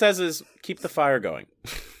all she says is, keep the fire going.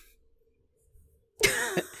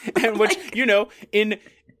 And which, you know,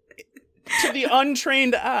 to the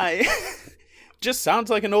untrained eye, just sounds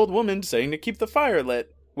like an old woman saying to keep the fire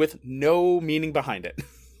lit with no meaning behind it.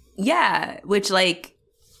 Yeah, which like,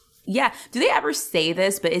 yeah. Do they ever say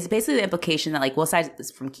this? But it's basically the implication that like, well, aside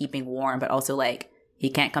from keeping warm, but also like, he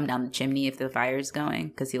can't come down the chimney if the fire's going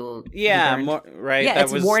because he'll right. Yeah,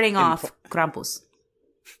 that it's warding off Krampus.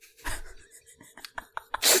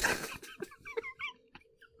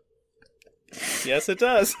 Yes, it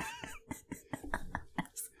does.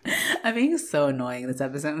 I'm being so annoying this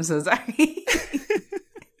episode. I'm so sorry.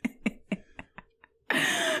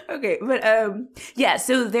 Okay, but yeah,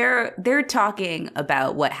 so they're talking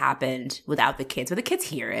about what happened without the kids, but the kids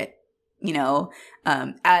hear it, you know.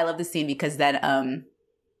 I love the scene because then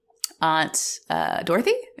Aunt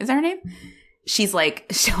Dorothy, is that her name? She's like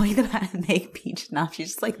showing them how to make peach schnapps. She's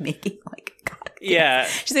just like making like a cocktail. Yeah,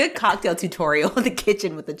 she's like a cocktail tutorial in the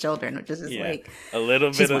kitchen with the children, which is just like a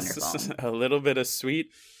little bit of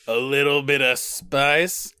sweet, a little bit of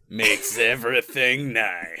spice makes everything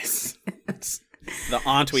nice. The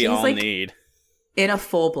aunt we all like, need. In a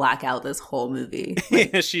full blackout this whole movie.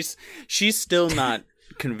 Like, yeah, she's still not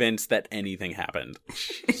convinced that anything happened.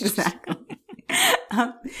 Exactly.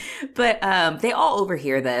 But they all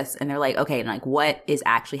overhear this and they're like, okay, like what is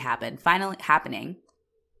actually happening?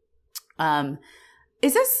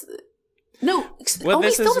 Is this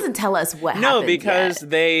Omi still doesn't tell us what happened. No, because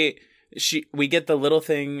we get the little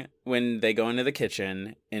thing when they go into the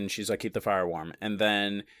kitchen and she's like, keep the fire warm, and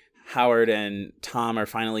then Howard and Tom are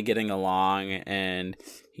finally getting along, and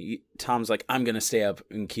Tom's like, I'm gonna stay up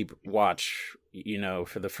and keep watch, you know,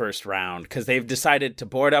 for the first round, because they've decided to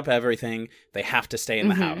board up everything. They have to stay in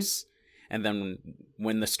the house, and then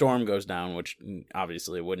when the storm goes down, which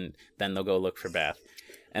obviously it wouldn't, then they'll go look for Beth.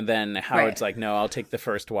 And then Howard's like, no, I'll take the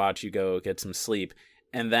first watch, you go get some sleep.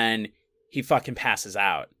 And then he fucking passes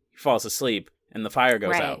out. He falls asleep, and the fire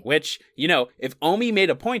goes out. Which, you know, if Omi made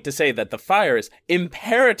a point to say that the fire is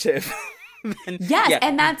imperative, then, yes,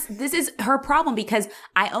 and this is her problem, because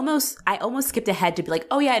I almost skipped ahead to be like,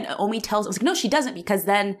 oh yeah, and Omi tells. I was like, no, she doesn't, because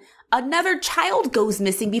then another child goes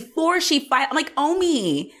missing before she finds. I'm like,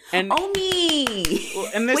 Omi, and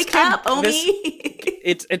this wake up, Omi.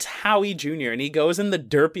 It's Howie Jr. and he goes in the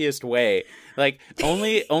derpiest way. Like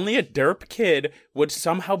only a derp kid would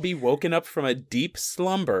somehow be woken up from a deep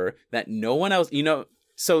slumber that no one else, you know.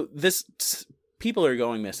 So people are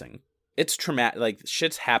going missing. It's traumatic. Like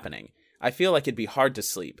shit's happening. I feel like it'd be hard to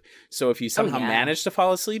sleep. So if you somehow manage to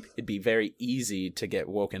fall asleep, it'd be very easy to get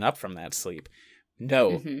woken up from that sleep.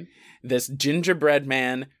 No, this gingerbread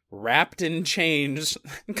man wrapped in chains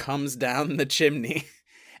comes down the chimney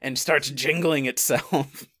and starts jingling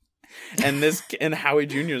itself. And Howie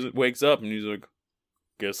Jr. wakes up and he's like,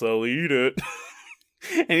 guess I'll eat it.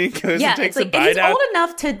 And he goes and takes a bite out. He's old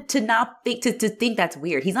enough to not think to think that's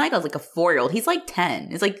weird. He's not like a 4-year-old. He's like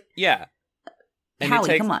 10. It's like, yeah. And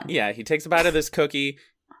Howie, come on. Yeah, he takes a bite of this cookie,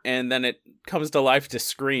 and then it comes to life to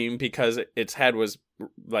scream because its head was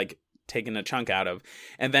like taken a chunk out of,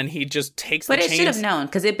 and then he just takes the chains. But it should have known,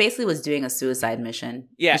 because it basically was doing a suicide mission.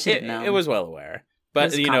 Yeah, it was well aware.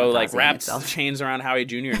 But, you know, like wraps chains around Howie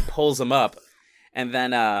Jr. and pulls him up. And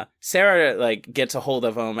then Sarah like gets a hold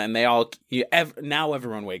of him, and they all now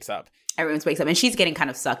everyone wakes up. Everyone wakes up, and she's getting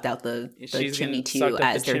kind of sucked out the chimney too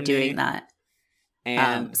as they're doing that.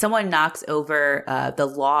 And someone knocks over the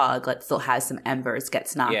log that still has some embers,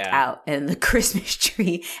 gets knocked out, and the Christmas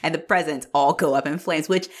tree and the presents all go up in flames,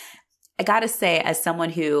 which I gotta say, as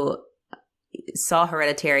someone who saw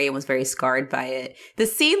Hereditary and was very scarred by it, the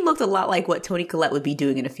scene looked a lot like what Toni Collette would be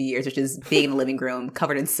doing in a few years, which is being in the living room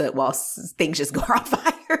covered in soot while things just go on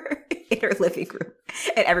fire in her living room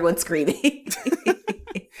and everyone's screaming.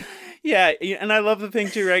 Yeah, and I love the thing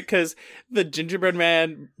too, right? Because the gingerbread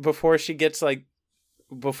man, before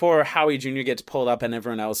Howie Jr. gets pulled up and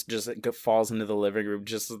everyone else just falls into the living room,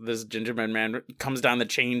 just this gingerbread man comes down the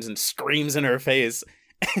chains and screams in her face.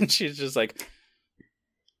 And she's just like,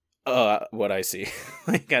 what I see.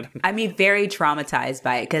 Like, I mean, very traumatized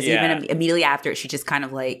by it, because even immediately after, she just kind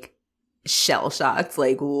of like shell shocked,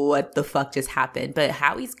 like, what the fuck just happened? But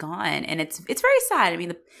Howie's gone, and it's very sad. I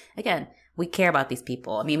mean, again, we care about these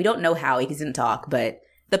people. I mean, we don't know Howie, he doesn't talk, but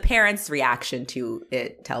the parents' reaction to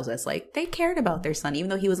it tells us like they cared about their son, even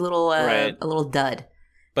though he was a little dud.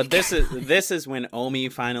 But this is when Omi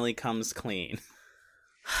finally comes clean.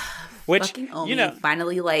 Which, fucking Omi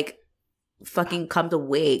finally like fucking comes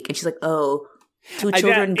awake, and she's like, "Oh, two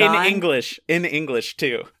children gone." In English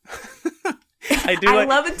too. I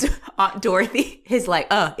love it. Aunt Dorothy is like,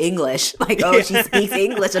 "Oh, English." Like, oh, she speaks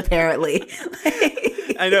English apparently.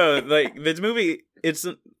 I know, like this movie, it's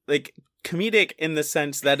like comedic in the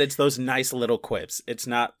sense that it's those nice little quips. It's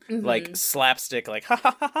not like slapstick, like ha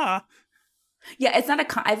ha ha ha. Yeah, it's not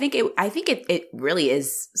I think it really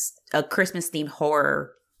is a Christmas themed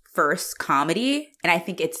horror first comedy, and I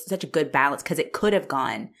think it's such a good balance because it could have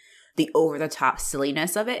gone the over the top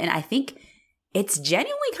silliness of it, and I think it's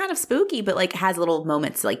genuinely kind of spooky, but like has little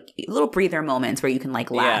moments, like little breather moments where you can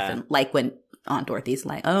like laugh, and like when Aunt Dorothy's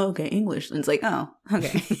like, "Oh, okay, English," and it's like, "Oh,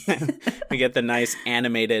 okay." We get the nice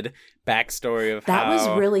animated backstory of that how...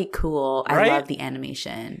 was really cool. Right? I love the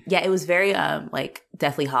animation. Yeah, it was very like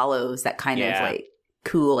Deathly Hallows, that kind of like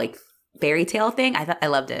cool like fairy tale thing. I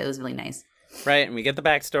loved it. It was really nice. Right, and we get the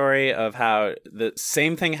backstory of how the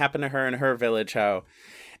same thing happened to her in her village, how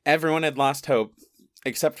everyone had lost hope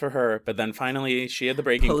except for her, but then finally she had the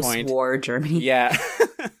breaking point. Post-war Germany. Yeah.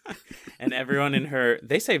 And everyone in her,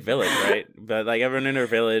 they say village, right? But like everyone in her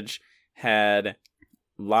village had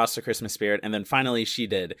lost the Christmas spirit, and then finally she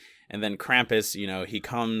did. And then Krampus, he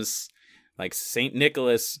comes, like St.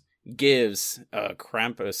 Nicholas gives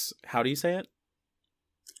Krampus, how do you say it?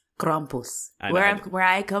 Krampus. Where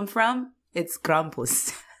I come from, it's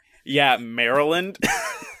Krampus. Yeah, Maryland.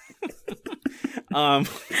 But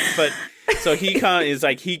so he is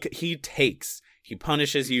like he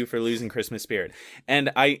punishes you for losing Christmas spirit.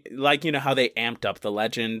 And I like, how they amped up the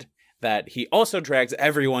legend that he also drags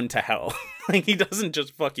everyone to hell. Like, he doesn't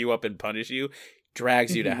just fuck you up and punish you,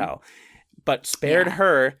 drags you to hell. But spared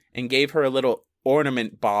her and gave her a little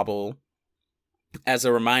ornament bauble as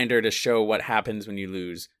a reminder to show what happens when you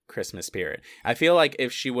lose Christmas spirit. I feel like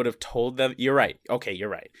if she would have told them, you're right. Okay, you're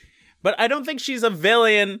right. But I don't think she's a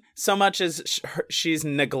villain so much as she's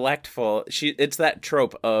neglectful. It's that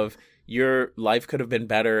trope of your life could have been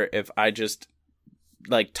better if I just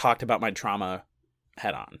like talked about my trauma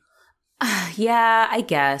head on. Yeah, I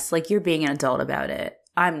guess. Like, you're being an adult about it.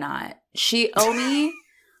 I'm not.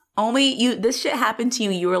 Omi, this shit happened to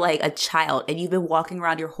you. You were like a child, and you've been walking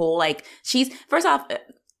around your whole like. First off,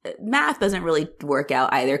 math doesn't really work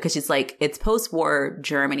out either, because it's post-war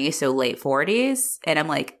Germany, so late 40s, and I'm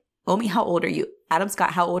like, Omi, how old are you? Adam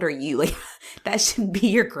Scott, how old are you? Like, that shouldn't be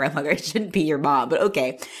your grandmother. It shouldn't be your mom. But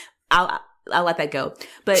okay, I'll let that go.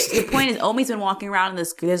 But the point is, Omi's been walking around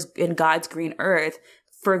in God's green earth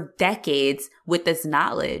for decades with this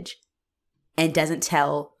knowledge, and doesn't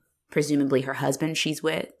tell, presumably, her husband she's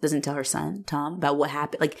with, doesn't tell her son, Tom, about what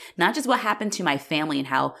happened. Like, not just what happened to my family and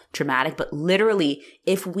how traumatic, but literally,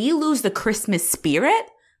 if we lose the Christmas spirit,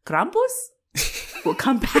 Krampus will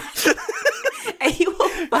come back. And he will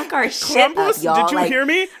fuck our shit up, y'all. Did you hear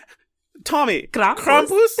me? Tommy.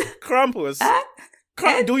 Krampus?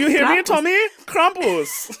 Do you hear me, Tommy?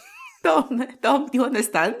 Krampus. Tom, you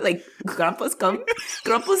understand? Like, Krampus come.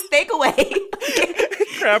 Krampus take away.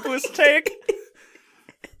 Krampus take.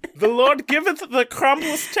 The Lord giveth, the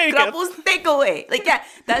Krampus taketh. Krampus take away. Like, yeah,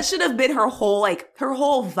 that should have been her whole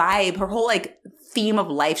vibe, her whole, like, theme of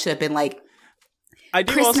life should have been, like, I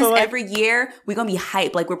do Christmas also every year, we're going to be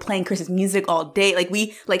hyped. Like, we're playing Christmas music all day. Like,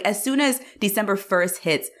 as soon as December 1st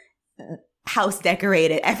hits, house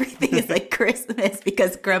decorated, everything is like Christmas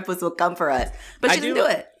because Krampus will come for us. But she didn't do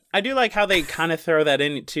it. I do like how they kind of throw that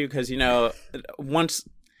in, too, because, once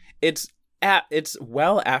it's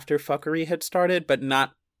well after fuckery had started, but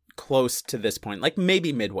not close to this point. Like,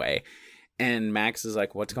 maybe midway. And Max is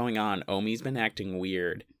like, what's going on? Omi's been acting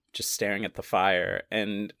weird. just staring at the fire.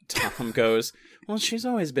 And Tom goes, well, she's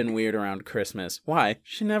always been weird around Christmas. Why?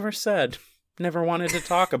 She never said. Never wanted to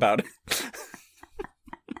talk about it.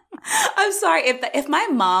 I'm sorry if my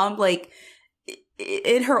mom like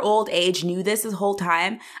in her old age knew this whole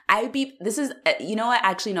time, I would be, this is, you know what?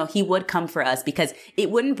 Actually, no, he would come for us because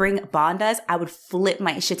it wouldn't bond us. I would flip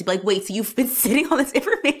my shit to be like, wait, so you've been sitting on this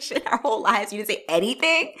information our whole lives. You didn't say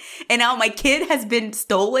anything. And now my kid has been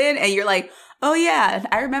stolen. And you're like, oh yeah,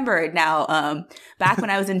 I remember it now. Back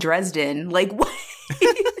when I was in Dresden, like what?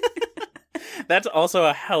 That's also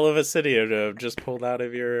a hell of a city to have just pulled out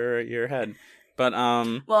of your head. But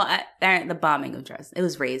well, the bombing of Dresden, it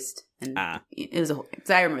was raised, and it was a whole thing.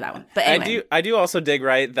 So I remember that one. But anyway. I do also dig,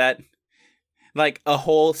 right, that like a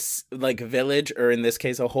whole like village, or in this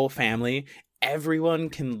case a whole family, everyone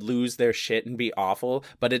can lose their shit and be awful,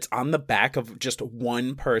 but it's on the back of just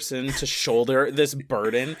one person to shoulder this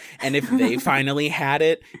burden. And if they finally had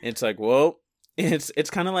it, it's like, whoa. It's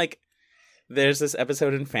kind of like, there's this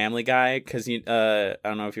episode in Family Guy, because I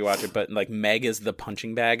don't know if you watch it, but like Meg is the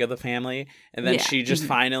punching bag of the family, and then she just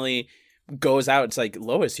finally goes out. It's like,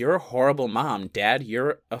 Lois, you're a horrible mom. Dad,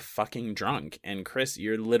 you're a fucking drunk. And Chris,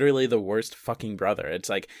 you're literally the worst fucking brother. It's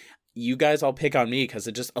like, you guys all pick on me because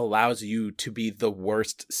it just allows you to be the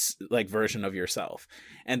worst like version of yourself.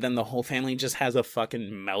 And then the whole family just has a fucking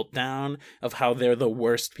meltdown of how they're the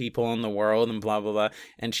worst people in the world and blah, blah, blah.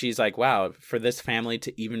 And she's like, wow, for this family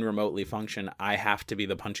to even remotely function, I have to be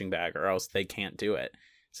the punching bag or else they can't do it.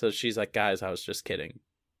 So she's like, guys, I was just kidding.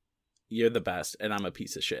 You're the best and I'm a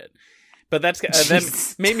piece of shit. But that's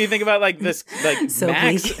that made me think about like this, like so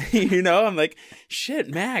Max, you know, I'm like, shit,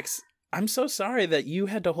 Max, I'm so sorry that you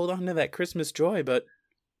had to hold on to that Christmas joy, but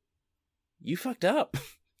you fucked up.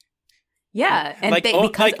 Yeah, and like,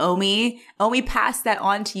 because Omi passed that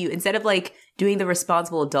on to you instead of like doing the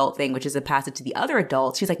responsible adult thing, which is to pass it to the other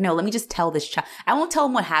adults. She's like, no, let me just tell this child. I won't tell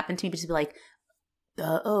him what happened to me, but just be like,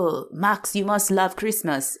 oh, Max, you must love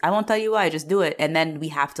Christmas. I won't tell you why, just do it. And then we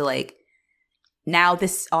have to like, now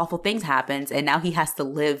this awful thing happens, and now he has to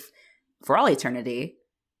live for all eternity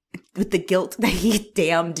with the guilt that he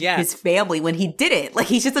damned his family when he did it. Like,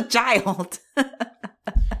 he's just a child.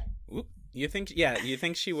 You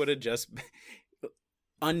think she would have just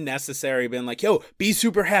unnecessary been like, yo, be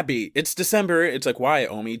super happy. It's December. It's like, why,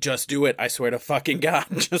 Omi? Just do it. I swear to fucking God.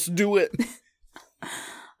 Just do it.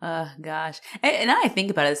 Gosh. And now I think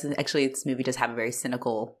about it, this movie does have a very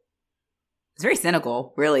cynical, it's very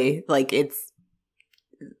cynical, really. Like, it's,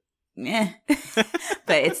 but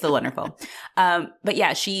it's still wonderful. But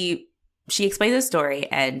yeah, she explains the story,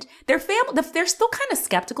 and they're still kind of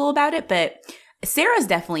skeptical about it, but Sarah's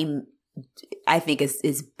definitely, I think,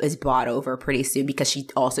 is bought over pretty soon because she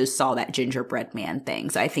also saw that gingerbread man thing.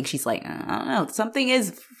 So I think she's like, I don't know, something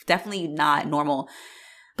is definitely not normal.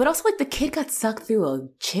 But also, like, the kid got sucked through a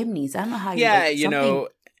chimneys. I don't know how. Yeah, you know.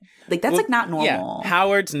 Like, that's, like, not normal. Yeah,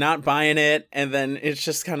 Howard's not buying it, and then it's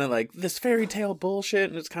just kind of like this fairy tale bullshit,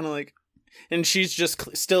 and it's kind of like, and she's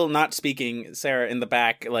just still not speaking, Sarah, in the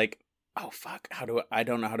back, like, oh, fuck, I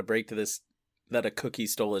don't know how to break to this, that a cookie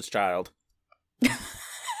stole his child.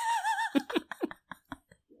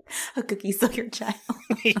 A cookie stole your child.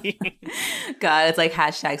 God, it's like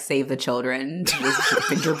hashtag save the children.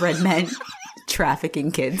 Gingerbread men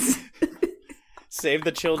trafficking kids. Save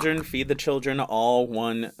the children, feed the children, all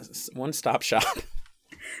one stop shop.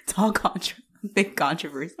 It's all big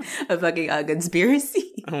controversy. A fucking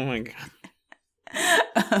conspiracy. Oh my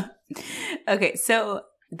God. Okay, so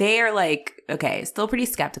they are like, okay, still pretty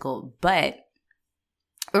skeptical, but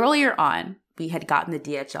earlier on, we had gotten the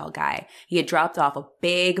DHL guy. He had dropped off a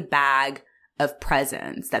big bag of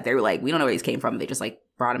presents that they were like, we don't know where these came from. They just like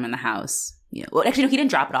brought them in the house. You know, well, actually, no, he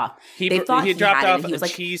didn't drop it off. He dropped off a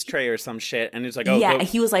cheese tray or some shit, and he was like, "Oh, yeah."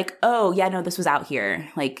 He was like, "Oh, yeah, no, this was out here.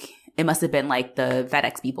 Like, it must have been like the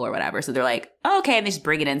FedEx people or whatever." So they're like, oh, "Okay," and they just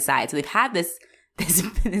bring it inside. So they've had this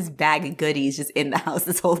bag of goodies just in the house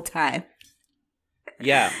this whole time.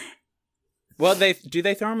 Yeah. Well, they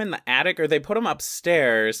throw them in the attic, or they put them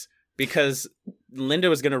upstairs because Linda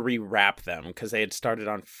was going to rewrap them because they had started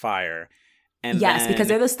on fire. And yes, because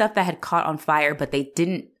they're the stuff that had caught on fire, but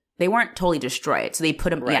they weren't totally destroyed. So they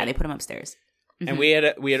put them, they put them upstairs. Mm-hmm. And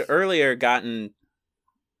we had earlier gotten,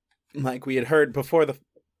 like, we had heard before the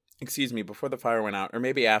fire went out, or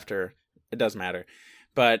maybe after, it doesn't matter.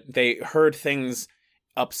 But they heard things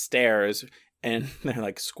upstairs, and they're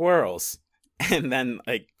like, squirrels. And then,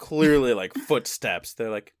 like, clearly, like, footsteps.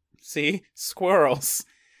 They're like, see? Squirrels.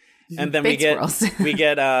 And then we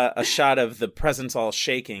get a shot of the presents all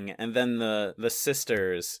shaking, and then the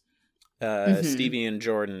sisters, Stevie and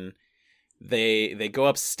Jordan, they go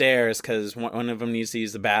upstairs because one of them needs to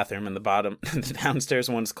use the bathroom, and the downstairs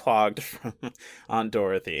one's clogged from Aunt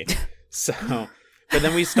Dorothy. So, but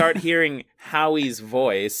then we start hearing Howie's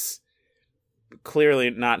voice, clearly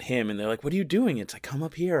not him, and they're like, "What are you doing?" It's like, "Come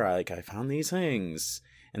up here, I found these things."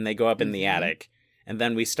 And they go up in the attic, and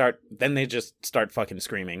then they just start fucking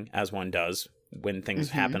screaming, as one does when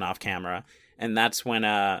things happen off camera. And that's when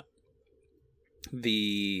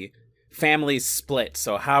the family split.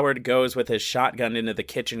 So Howard goes with his shotgun into the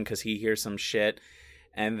kitchen because he hears some shit,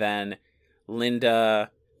 and then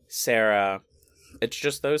Linda, Sarah, it's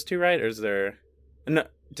just those two, right? Or is there... No,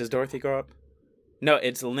 does Dorothy grow up? No,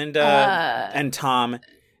 it's Linda and Tom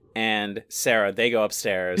and Sarah. They go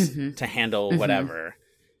upstairs to handle whatever.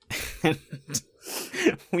 And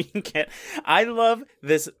I love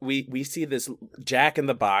this. We see this Jack in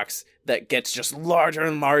the Box that gets just larger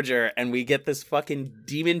and larger, and we get this fucking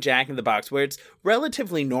demon Jack in the Box where it's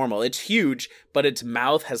relatively normal. It's huge, but its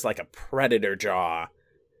mouth has like a predator jaw.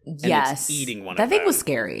 Yes. It's eating one of them. That thing was them.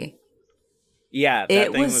 scary. Yeah.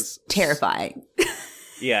 It was terrifying.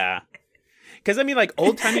 Yeah. Because, I mean, like,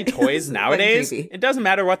 old-timey toys nowadays, it doesn't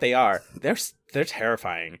matter what they are. They're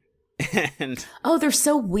terrifying. And they're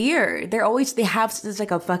so weird. They have this like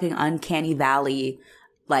a fucking uncanny valley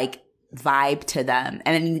like vibe to them,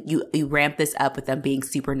 and then you ramp this up with them being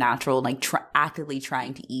supernatural, like actively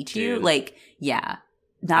trying to eat you. Dude. Like, yeah,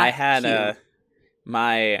 not. I had cute.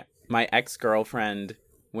 my ex-girlfriend.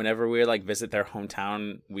 Whenever we would like visit their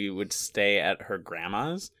hometown, we would stay at her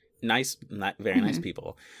grandma's. Very nice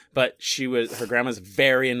people, but her grandma's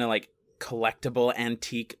very into like collectible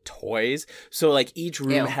antique toys, so like each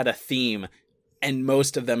room had a theme, and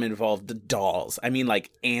most of them involved dolls. I mean,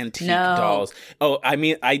 like antique dolls. I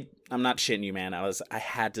mean, I'm not shitting you, man. I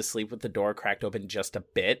had to sleep with the door cracked open just a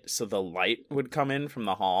bit so the light would come in from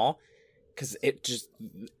the hall, because it just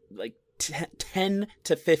like 10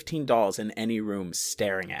 to 15 dolls in any room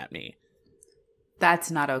staring at me.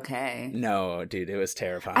 That's not okay. No, dude, it was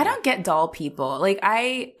terrifying. I don't get doll people. Like,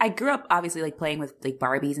 I grew up obviously like playing with like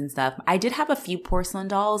Barbies and stuff. I did have a few porcelain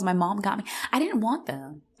dolls my mom got me. I didn't want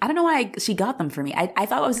them. I don't know why she got them for me. I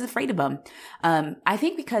thought I was afraid of them. I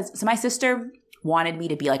think because my sister wanted me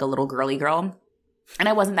to be like a little girly girl, and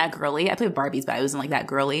I wasn't that girly. I played with Barbies, but I wasn't like that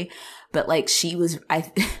girly. But like she was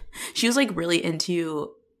like really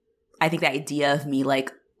into, I think, the idea of me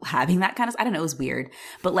like having that kind of, I don't know, it was weird.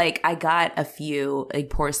 But like I got a few like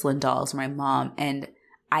porcelain dolls from my mom, and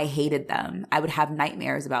I hated them. I would have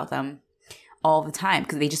nightmares about them all the time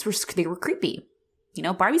because they were creepy. You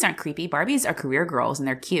know, Barbies aren't creepy. Barbies are career girls and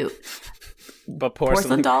they're cute. But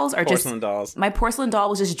porcelain dolls are porcelain dolls. My porcelain doll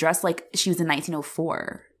was just dressed like she was in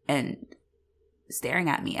 1904 and staring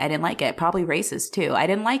at me. I didn't like it. Probably racist too. I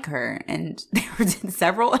didn't like her, and there were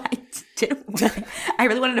several. I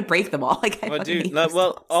really wanted to break them all. Like,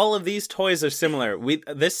 all of these toys are similar.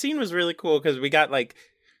 This scene was really cool because we got like,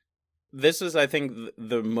 this was, I think,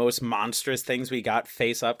 the most monstrous things we got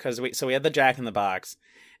face up, because we had the Jack in the Box,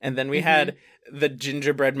 and then we had the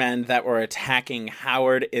gingerbread men that were attacking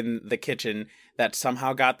Howard in the kitchen that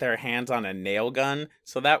somehow got their hands on a nail gun.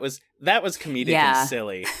 So that was comedic and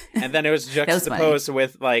silly. And then it was juxtaposed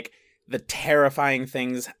with like the terrifying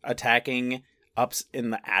things attacking up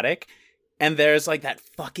in the attic. And there's like that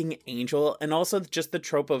fucking angel, and also just the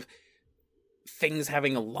trope of things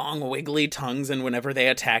having long wiggly tongues, and whenever they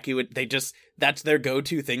attack you, that's their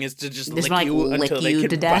go-to thing, is to just lick you until they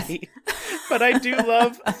can bite. But I do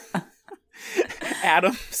love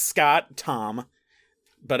Adam Scott, Tom.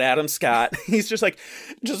 But Adam Scott, he's just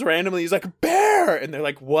randomly, he's like, bear! And they're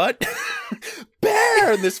like, what?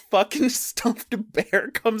 Bear! And this fucking stuffed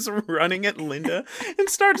bear comes running at Linda and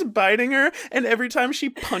starts biting her, and every time she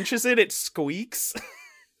punches it, it squeaks.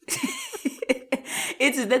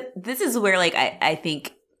 This is where, like, I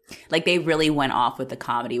think, like, they really went off with the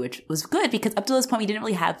comedy, which was good, because up to this point, we didn't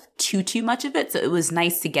really have too much of it, so it was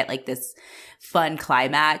nice to get, like, this fun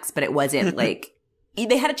climax, but it wasn't, like...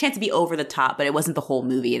 They had a chance to be over the top, but it wasn't the whole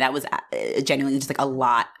movie. That was genuinely just like a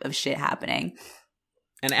lot of shit happening.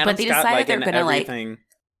 And Adam Scott, like, in everything. Like...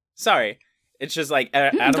 Sorry, it's just like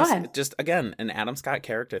Adam's just, again, an Adam Scott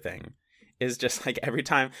character thing is just like every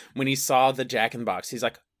time when he saw the Jack in the Box, he's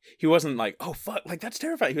like, he wasn't like, oh fuck, like that's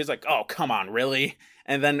terrifying. He was like, oh come on, really?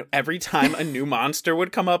 And then every time a new monster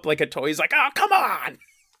would come up, like a toy, he's like, oh come on.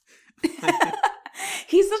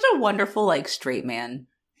 He's such a wonderful like straight man.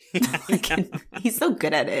 He's so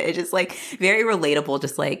good at it. It's just like very relatable.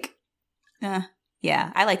 Just like,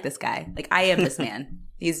 yeah, I like this guy. Like, I am this man.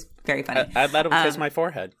 He's very funny. I'd let him kiss my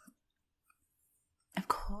forehead. Of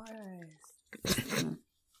course.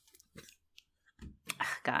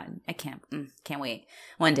 God, I can't wait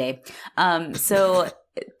one day. So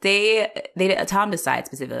Tom decides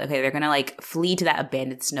specifically, okay, they're gonna like flee to that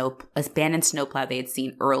abandoned snowplow they had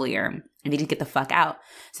seen earlier, and they need to get the fuck out.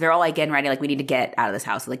 So they're all like getting ready, like we need to get out of this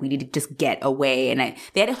house, like we need to just get away. And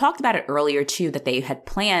they had talked about it earlier too, that they had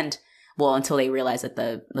planned. Well, until they realized that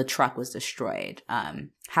the truck was destroyed,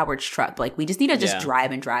 Howard's truck. Like we just need to just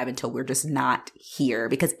drive until we're just not here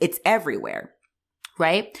because it's everywhere.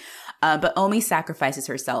 Right? But Omi sacrifices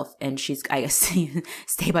herself and she's, I guess,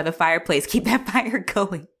 stay by the fireplace, keep that fire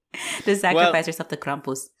going to sacrifice herself to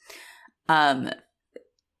Krampus.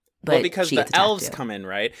 But because the elves come in,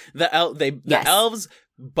 right? The elves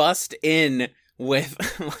bust in with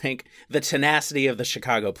like the tenacity of the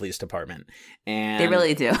Chicago Police Department. And they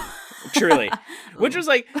really do. Truly. Which was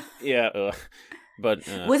like, yeah, ugh. But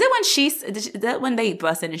was it when they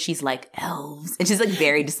bust in and she's like elves and she's like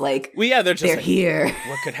very just like, well, yeah, they're like, here.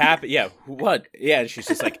 What could happen? Yeah, what? Yeah, and she's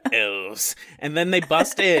just like elves, and then they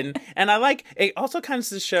bust in, and I like it. Also, kind of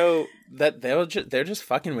to show that they're just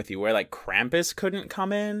fucking with you. Where like Krampus couldn't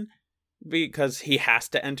come in because he has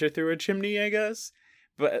to enter through a chimney, I guess.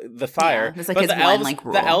 But the fire, it's like but his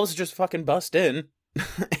the elves just fucking bust in.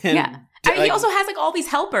 And I mean, he also has like all these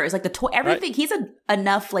helpers, like everything. Right. He's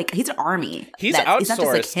enough, like he's an army. He's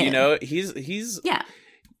outsourced, just, like, you know. He's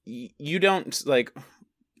You don't like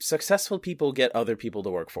successful people get other people to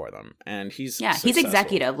work for them, and he's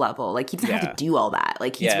executive level. Like he doesn't have to do all that.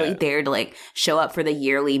 Like he's really there to like show up for the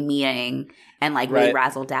yearly meeting and like really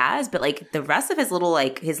razzle dazz. But like the rest of his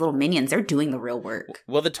little minions, they're doing the real work.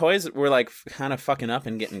 Well, the toys were like kind of fucking up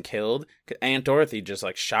and getting killed. Aunt Dorothy just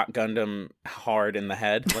like shotgunned them hard in the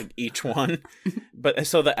head, like each one. But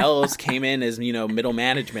so the elves came in as, you know, middle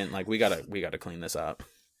management. Like we gotta clean this up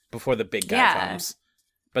before the big guy comes.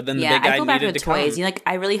 But then the big guy I feel bad for needed the to toys. come.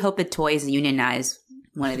 I really hope the toys unionize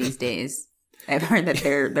one of these days. I've heard that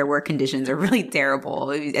their work conditions are really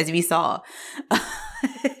terrible, as we saw.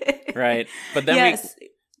 Right. But then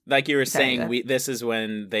like you were saying, this is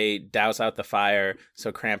when they douse out the fire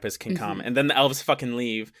so Krampus can come. And then the elves fucking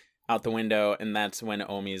leave out the window. And that's when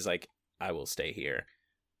Omi's like, I will stay here.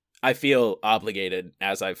 I feel obligated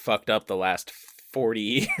as I've fucked up the last 40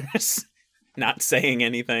 years not saying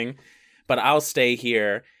anything. But I'll stay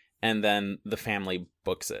here. And then the family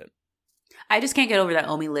books it. I just can't get over that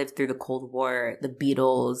Omi lived through the Cold War, the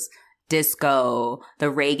Beatles, disco, the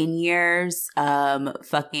Reagan years,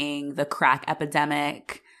 fucking the crack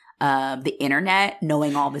epidemic, the internet,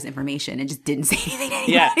 knowing all this information and just didn't say anything to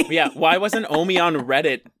anybody. Yeah. Why wasn't Omi on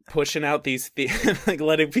Reddit pushing out these like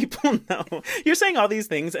letting people know? You're saying all these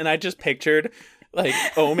things, and I just pictured like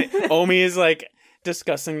Omi is like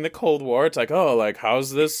discussing the Cold War. It's like, oh, like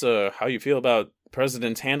how's this? How you feel about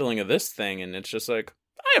president's handling of this thing? And it's just like,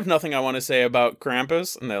 I have nothing I want to say about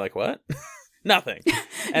Krampus. And they're like, what? Nothing.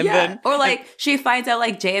 And then or like she finds out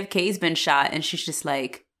like JFK's been shot and she's just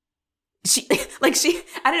like she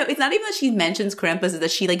I don't know, it's not even that she mentions Krampus, it's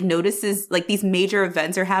that she like notices like these major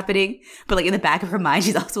events are happening, but like in the back of her mind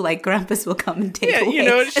she's also like Krampus will come and take away. You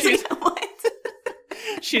know, she's like, what?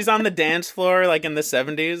 She's on the dance floor like in the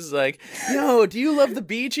 70s like, yo, do you love the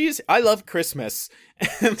Bee Gees? I love Christmas.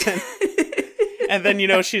 And then, you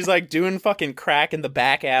know, she's like doing fucking crack in the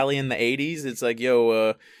back alley in the 80s. It's like,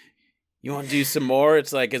 yo, you want to do some more?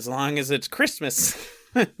 It's like, as long as it's Christmas.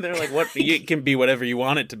 They're like, what? It can be whatever you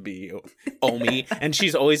want it to be, Omi. And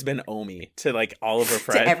she's always been Omi to like all of her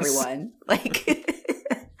friends. To everyone. Like,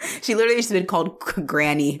 she literally has been called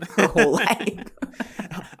Granny her whole life.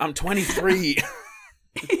 I'm 23.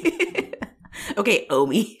 Okay,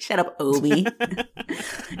 Omi. Shut up, Omi.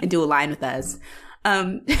 And do a line with us.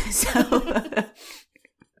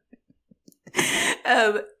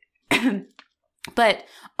 But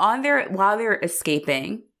while they're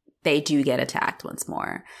escaping, they do get attacked once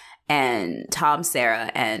more. And Tom,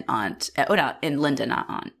 Sarah, and Linda, not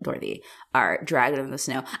Aunt Dorothy, are dragged into the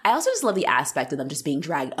snow. I also just love the aspect of them just being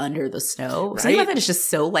dragged under the snow. Right? Something about that is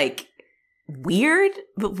just so like weird,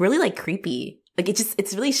 but really like creepy. Like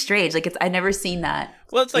it's really strange. Like I've never seen that.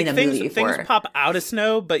 Well, it's like things pop out of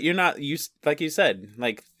snow, but you're not used. Like you said,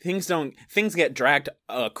 like things get dragged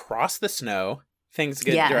across the snow. Things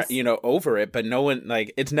get over it, but no one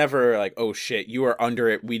like it's never like, oh shit, you are under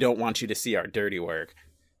it. We don't want you to see our dirty work.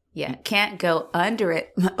 Yeah, can't go under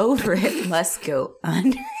it, over it. Must go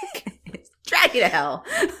under it. Drag you to hell.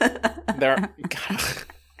 They're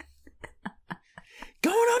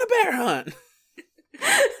going on a bear hunt.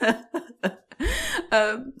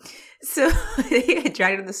 So they get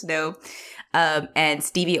dragged in the snow, and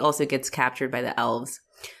Stevie also gets captured by the elves.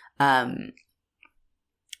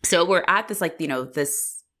 So we're at this like, you know,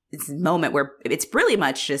 this this moment where it's really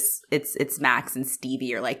much just it's Max and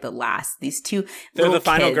Stevie are like these two. They're the little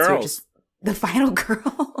final kids who are girls. just the final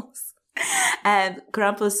girls. And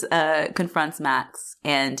Krampus confronts Max,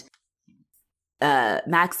 and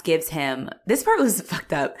Max gives him, this part was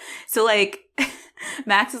fucked up. So like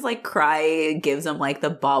Max is like crying, gives him like the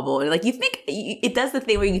bauble, and like you think it does the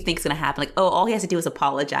thing where you think it's gonna happen, like, oh, all he has to do is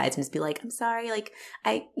apologize and just be like, I'm sorry, like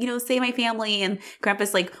I save my family. And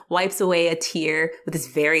Krampus like wipes away a tear with this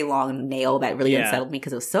very long nail that really unsettled me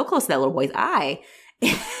because it was so close to that little boy's eye.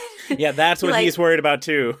 Yeah, that's what like, he's worried about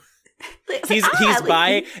too. He's like,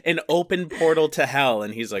 by an open portal to hell,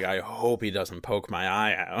 and he's like, I hope he doesn't poke my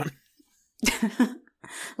eye out.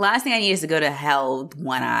 Last thing I need is to go to hell with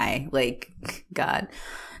one eye. Like, God.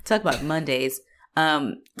 Talk about Mondays.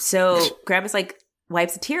 So Krampus like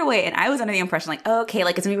wipes a tear away, and I was under the impression like, oh, okay,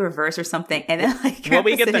 like it's gonna be reverse or something. And then like Well,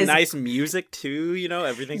 we Krampus get in the his- nice music too,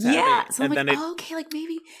 everything's yeah. happening. So I'm and like, then oh, okay, like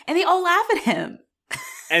maybe, and they all laugh at him,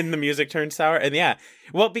 and the music turns sour, and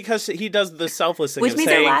well, because he does the selfless thing which of means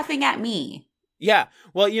saying, they're laughing at me. yeah,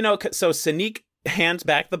 well, so Sneak hands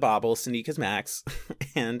back the bauble. Sneak is Max,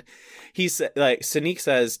 and he's like, Sneak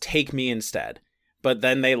says, "Take me instead," but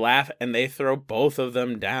then they laugh and they throw both of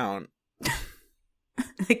them down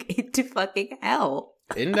Like into fucking hell.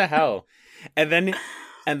 into hell, and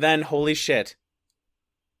then holy shit,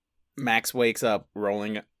 Max wakes up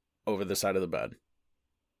rolling over the side of the bed,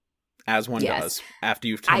 as one Yes. does after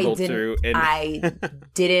you've tumbled through. And I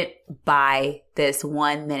didn't buy this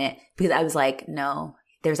 1 minute because I was like, no,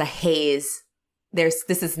 there's a haze. This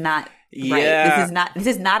is not right. Yeah. This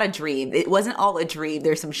is not a dream. It wasn't all a dream.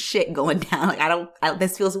 There's some shit going down. Like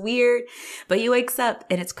this feels weird. But he wakes up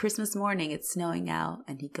and it's Christmas morning. It's snowing out,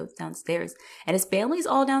 and he goes downstairs, and his family's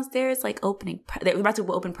all downstairs, like they're about to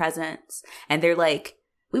open presents, and they're like,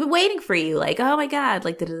 we've been waiting for you. Like, oh my God,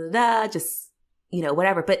 like da-da-da-da, just,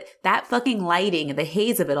 whatever. But that fucking lighting and the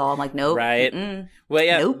haze of it all, I'm like, nope. Right. Mm-mm. Well,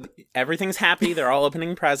 yeah, Nope. everything's happy. They're all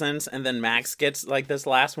opening presents, and then Max gets like this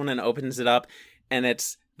last one and opens it up, and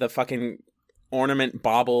it's the fucking ornament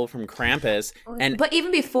bauble from Krampus. And But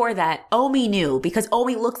even before that, Omi knew, because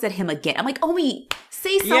Omi looks at him again. I'm like, Omi,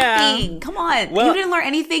 say something. Yeah. Come on. Well- You didn't learn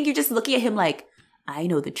anything. You're just looking at him like, I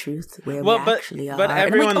know the truth where we actually are. but And I'm like,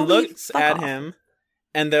 everyone Omi, looks fuck at off. him,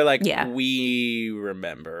 and they're like, Yeah. we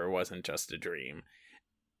remember, it wasn't just a dream.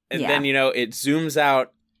 And Yeah. then, it zooms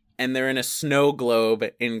out, and they're in a snow globe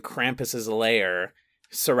in Krampus's lair,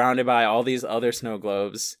 surrounded by all these other snow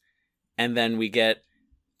globes. And then we get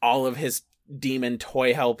all of his demon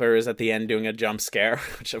toy helpers at the end doing a jump scare,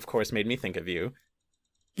 which of course made me think of you.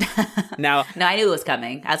 Now, No, I knew it was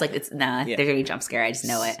coming. I was like, Yeah. they're going to jump scare. I just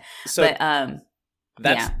know it. so But,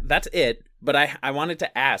 that's it. But I wanted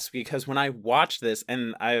to ask, because when I watched this,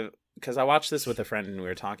 and because I watched this with a friend and we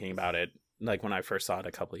were talking about it, like when I first saw it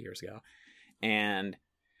a couple of years ago. And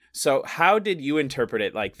so how did you interpret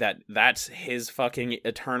it? Like that's his fucking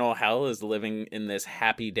eternal hell, is living in this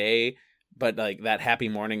happy day, but like that happy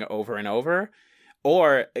morning over and over?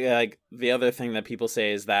 Or like the other thing that people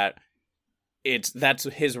say is that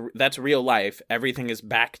that's real life. Everything is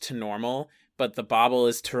back to normal, but the bauble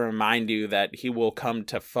is to remind you that he will come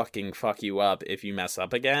to fucking fuck you up if you mess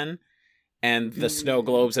up again. And the snow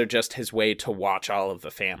globes are just his way to watch all of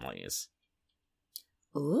the families.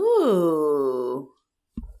 ooh.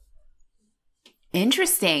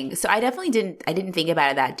 Interesting. So I definitely didn't think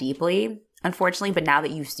about it that deeply, unfortunately, but now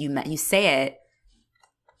that you say it,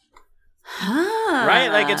 Right?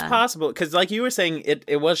 Like, it's possible. Because like you were saying,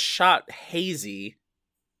 it was shot hazy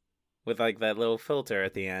with like that little filter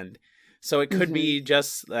at the end. So it could be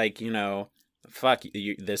just like, fuck,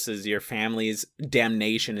 this is your family's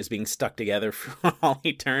damnation is being stuck together for all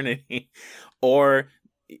eternity. Or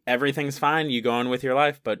everything's fine, you go on with your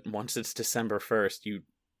life, but once it's December 1st, you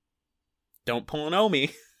don't pull an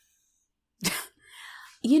Omi.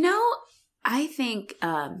 I think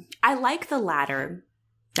I like the latter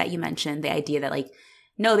that you mentioned, the idea that, like,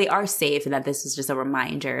 no, they are safe and that this is just a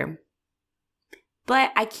reminder.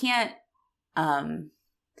 But I can't,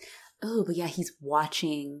 but yeah, he's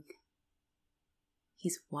watching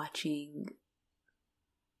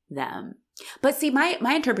them. But see, my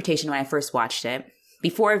interpretation when I first watched it,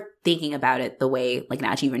 before thinking about it the way, like,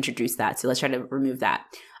 now you've introduced that, so let's try to remove that.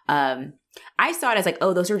 I saw it as like,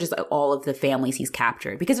 oh, those are just all of the families he's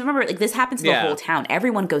captured. Because remember, like, this happens to the whole town.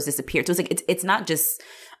 Everyone goes disappeared. So it's like, it's not just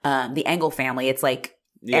the Engel family. It's like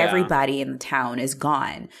everybody in the town is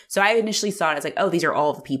gone. So I initially saw it as like, oh, these are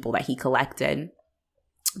all the people that he collected.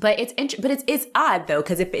 But it's odd though,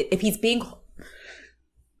 because if he's being,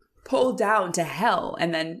 pulled down to hell,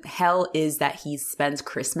 and then hell is that he spends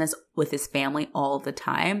Christmas with his family all the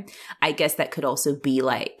time. I guess that could also be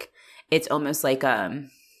like, it's almost like I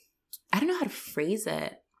don't know how to phrase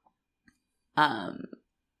it.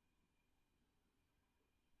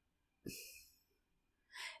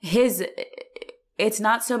 It's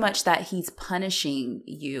not so much that he's punishing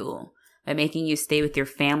you by making you stay with your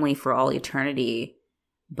family for all eternity,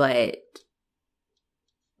 but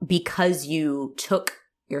because you took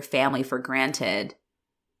your family for granted,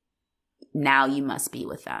 now you must be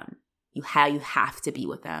with them. You have to be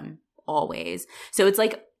with them always. So it's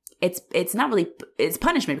like it's not really, it's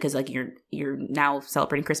punishment because like you're now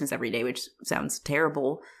celebrating Christmas every day, which sounds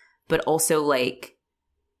terrible, but also like,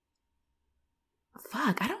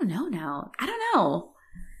 fuck, I don't know now. I don't know.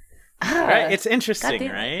 Right? It's interesting,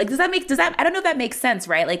 right? Like, does that I don't know if that makes sense,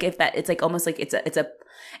 right? Like if that, it's like almost like it's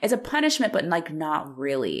a punishment, but like not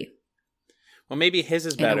really. Well, maybe his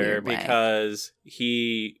is better because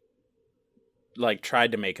he like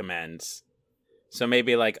tried to make amends. So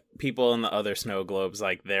maybe like people in the other snow globes,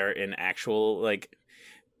 like they're in actual like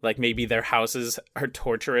maybe their houses are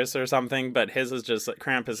torturous or something, but his is just like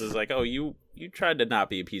Krampus is like, oh, you tried to not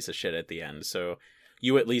be a piece of shit at the end, so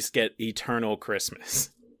you at least get eternal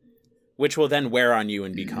Christmas, which will then wear on you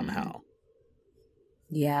and become hell.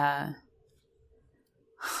 Yeah.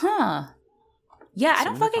 Huh. Yeah, I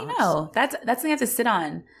don't fucking know. That's something I have to sit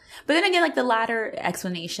on. But then again, like the latter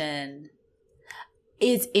explanation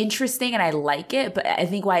is interesting and I like it, but I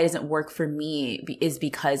think why it doesn't work for me is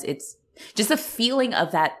because it's just the feeling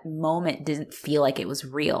of that moment didn't feel like it was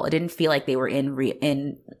real. It didn't feel like they were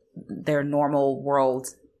in their normal world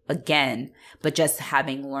again, but just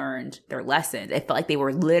having learned their lessons. It felt like they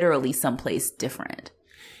were literally someplace different.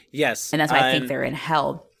 Yes. And that's why I think they're in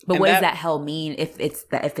hell. But what does that hell mean if it's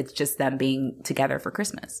just them being together for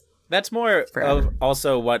Christmas? That's more of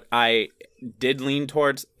also what I did lean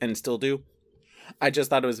towards and still do. I just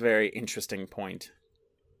thought it was a very interesting point.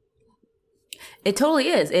 It totally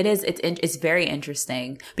is. It is. It's very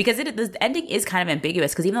interesting because the ending is kind of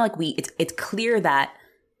ambiguous because even though like it's clear that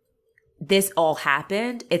this all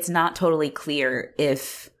happened, it's not totally clear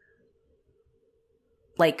if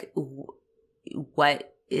like what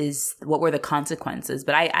were the consequences.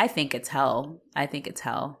 But I think it's hell. I think it's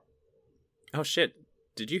hell. Oh shit!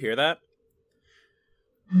 Did you hear that?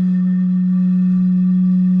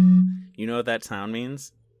 You know what that sound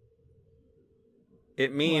means?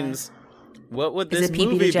 It means, what would this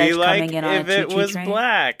movie be like if it was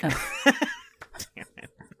black? Oh. Damn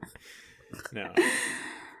it.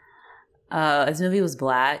 No. This movie was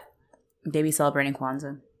black. They'd be celebrating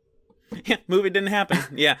Kwanzaa. Yeah, movie didn't happen.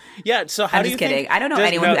 Yeah. Yeah, so how I'm do just you kidding. think... I don't know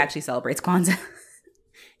anyone who actually celebrates Kwanzaa.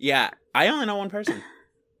 Yeah, I only know one person.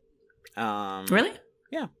 Really?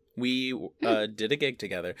 Yeah. We did a gig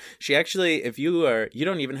together. She actually, you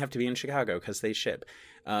don't even have to be in Chicago because they ship.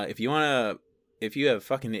 If you have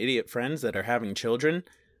fucking idiot friends that are having children,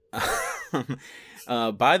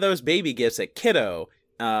 buy those baby gifts at Kiddo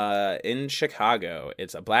in Chicago.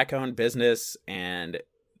 It's a black-owned business, and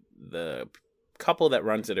the couple that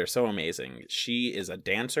runs it are so amazing. She is a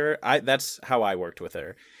dancer. That's how I worked with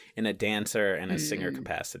her, in a dancer and a singer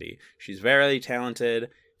capacity. She's very talented.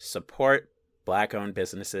 Support black-owned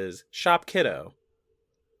businesses. Shop Kiddo.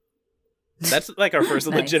 That's like our first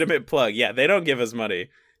Nice. legitimate plug. Yeah, they don't give us money.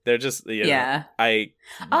 They're just, Yeah. I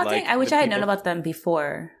wish I had known about them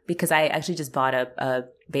before because I actually just bought a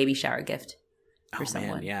baby shower gift for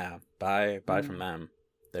someone. Man, yeah. Buy from them.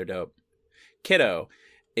 They're dope. Kiddo.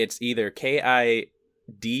 It's either KIDO.com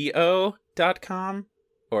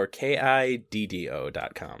or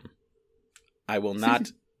KIDDO.com. I will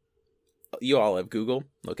not. You all have Google.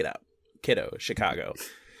 Look it up. Kiddo, Chicago.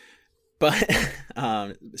 But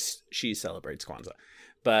she celebrates Kwanzaa.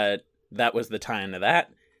 But that was the tie into that.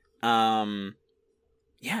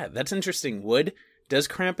 Yeah, that's interesting. Does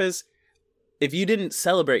Krampus, if you didn't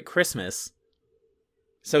celebrate Christmas,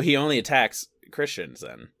 so he only attacks Christians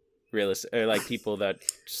then? Or like people that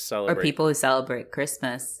celebrate. Or people who celebrate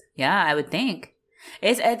Christmas. Yeah, I would think.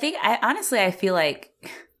 I feel like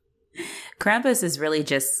Krampus is really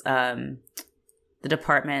just the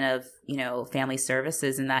Department of, Family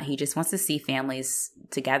Services, in that he just wants to see families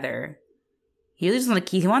together. He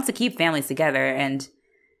wants to keep families together, and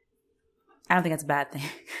I don't think that's a bad thing.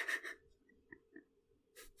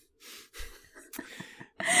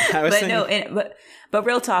 But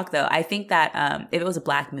real talk though, I think that if it was a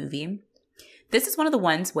black movie, this is one of the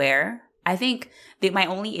ones where I think that my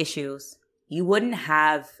only issues, you wouldn't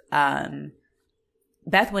have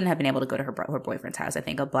Beth wouldn't have been able to go to her boyfriend's house. I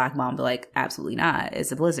think a black mom would be like, absolutely not.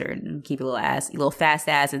 It's a blizzard. And keep your little fast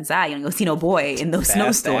ass inside. You don't go see no boy in those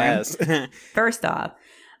snowstorms. First off.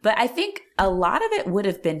 But I think a lot of it would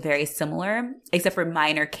have been very similar, except for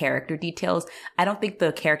minor character details. I don't think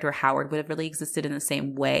the character Howard would have really existed in the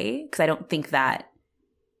same way, because I don't think that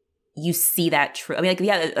you see that true. I mean, like,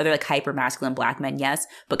 yeah, other like hyper masculine black men, yes,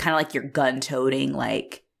 but kind of like your gun toting,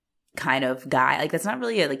 like, kind of guy. Like, that's not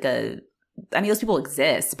really I mean, those people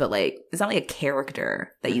exist, but like, it's not like a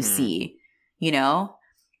character that you see, you know?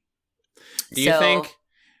 Do you think?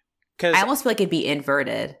 Because I almost feel like it'd be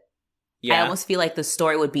inverted. Yeah. I almost feel like the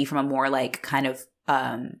story would be from a more like kind of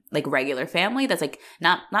like regular family that's like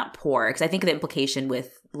not poor, because I think the implication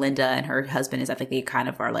with Linda and her husband is that like they kind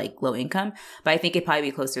of are like low income, but I think it'd probably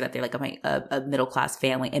be closer that they're like a middle class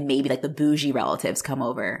family, and maybe like the bougie relatives come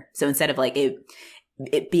over. So instead of like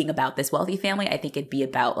it being about this wealthy family, I think it'd be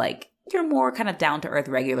about like your more kind of down to earth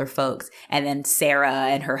regular folks, and then Sarah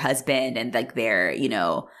and her husband and like their, you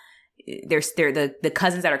know, they're the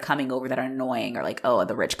cousins that are coming over that are annoying, or like, oh,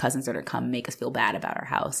 the rich cousins that are come make us feel bad about our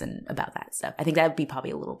house and about that stuff. I think that would be probably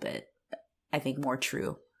a little bit, I think, more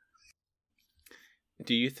true.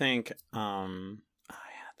 Do you think I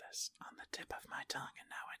had this on the tip of my tongue and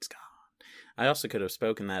now it's gone. I also could have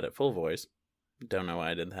spoken that at full voice. Don't know why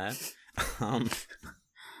I did that.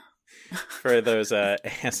 For those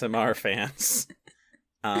ASMR fans.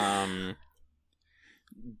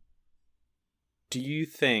 Do you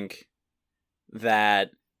think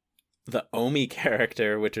that the Omi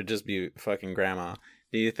character, which would just be fucking grandma,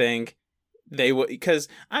 do you think they would? Because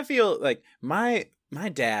I feel like my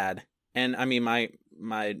dad, and I mean my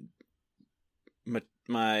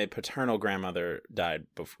paternal grandmother died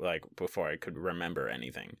before I could remember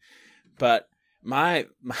anything, but my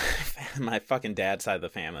fucking dad's side of the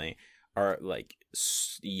family are like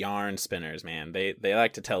yarn spinners, man. They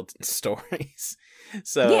like to tell stories.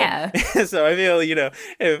 So yeah. So I feel, you know,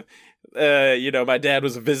 if you know, my dad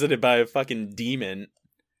was visited by a fucking demon,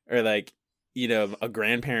 or like, you know, a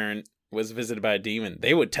grandparent was visited by a demon,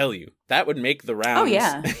 they would tell you. That would make the rounds. Oh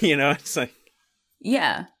yeah. You know, it's like,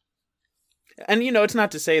 yeah. And you know, it's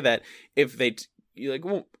not to say that if you're like,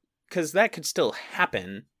 well, because that could still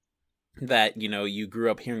happen, that, you know, you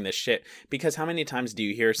grew up hearing this shit. Because how many times do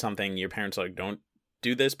you hear something, your parents are like, don't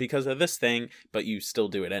do this because of this thing, but you still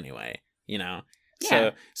do it anyway, you know?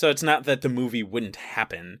 Yeah. So it's not that the movie wouldn't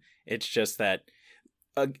happen. It's just that,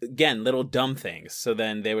 again, little dumb things. So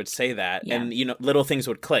then they would say that, yeah. And, you know, little things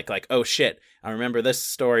would click, like, oh shit, I remember this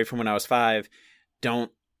story from when I was 5.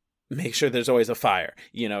 Don't make sure there's always a fire,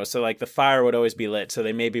 you know? So like the fire would always be lit. So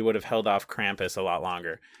they maybe would have held off Krampus a lot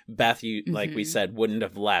longer. Beth, like we said, wouldn't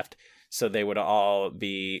have left. So they would all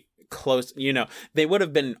be close, you know, they would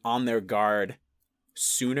have been on their guard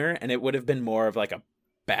sooner, and it would have been more of like a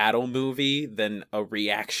battle movie than a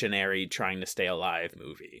reactionary trying to stay alive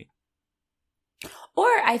movie. Or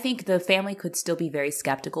I think the family could still be very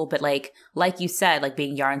skeptical, but like you said, like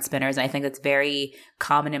being yarn spinners, I think that's very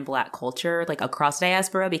common in Black culture, like across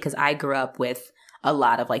diaspora, because I grew up with a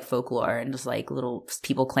lot of like folklore and just like little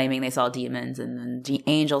people claiming they saw demons and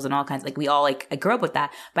angels and all kinds. Like we all like, I grew up with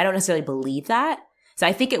that, but I don't necessarily believe that. So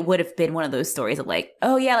I think it would have been one of those stories of like,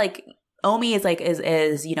 oh yeah, like Omi is like,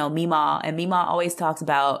 is, you know, Mima, and Mima always talks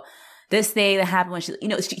about this thing that happened when she, you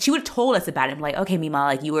know, she would have told us about it. I'm like, okay, Mima,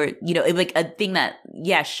 like you were, you know, it was like a thing that,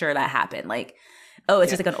 yeah, sure, that happened. Like, oh,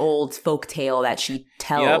 it's just like an old folk tale that she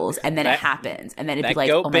tells, and then it happens, and then it'd be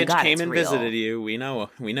like, oh my god, goat bitch came and real. Visited you. We know,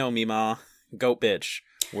 Mima, goat bitch.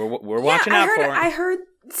 We're watching out for her. I heard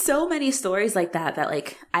so many stories like that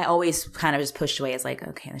like I always kind of just pushed away as like,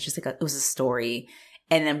 okay, it's just like it was a story.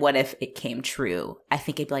 And then what if it came true? I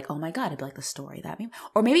think it'd be like, oh my god, it'd be like the story that Mima,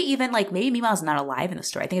 or maybe even like maybe Mima's not alive in the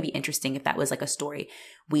story. I think it'd be interesting if that was like a story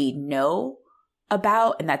we know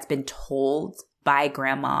about and that's been told by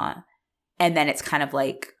grandma, and then it's kind of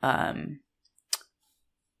like more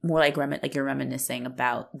like you're reminiscing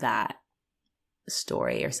about that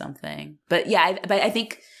story or something. But yeah, I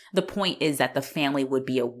think the point is that the family would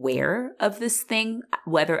be aware of this thing,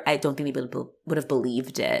 whether I don't think they would have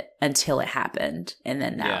believed it until it happened. And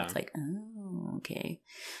then now it's like, oh, okay,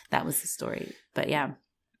 that was the story. But yeah.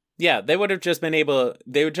 Yeah, they would have just been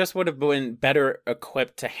would have been better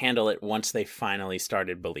equipped to handle it once they finally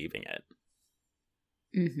started believing it.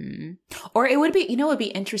 Mm-hmm. Or it would be, you know, it would be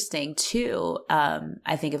interesting too.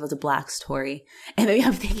 I think if it was a Black story, and maybe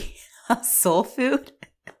I'm thinking of Soul Food.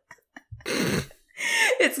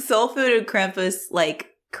 It's Soul Food and Krampus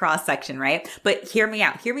like cross section, right? But hear me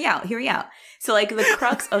out. So like the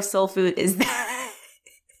crux of Soul Food is that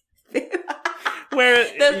where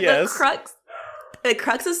the crux. the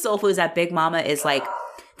crux of Soul Food is that Big Mama is like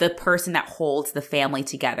the person that holds the family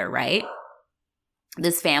together, right?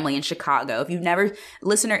 This family in Chicago. If you've never,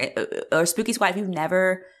 listener or Spooky Squad, if you've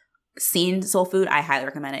never seen Soul Food, I highly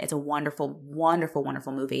recommend it. It's a wonderful, wonderful,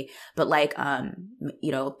 wonderful movie. But like,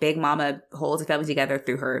 Big Mama holds the family together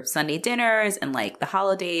through her Sunday dinners and like the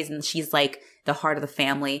holidays, and she's like the heart of the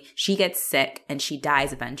family. She gets sick and she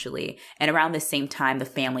dies eventually. And around the same time, the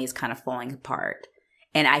family is kind of falling apart.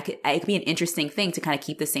 And it could be an interesting thing to kind of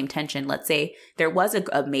keep the same tension. Let's say there was a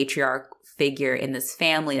matriarch figure in this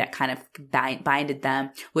family that kind of binded them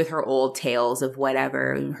with her old tales of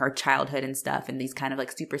whatever, her childhood and stuff, and these kind of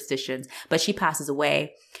like superstitions. But she passes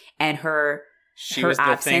away, and her was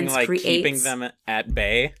the thing like creates, keeping them at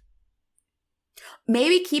bay.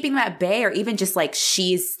 Maybe keeping them at bay, or even just like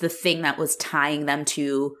she's the thing that was tying them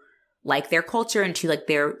to like their culture and to like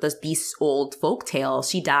these old folk tales.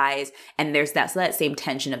 She dies, and there's that same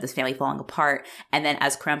tension of this family falling apart. And then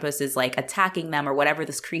as Krampus is like attacking them or whatever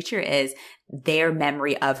this creature is, their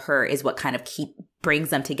memory of her is what kind of brings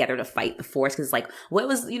them together to fight the force. Because like, what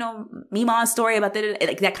was, Mima's story about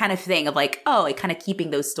like that kind of thing of like, oh, it kind of keeping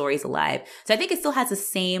those stories alive. So I think it still has the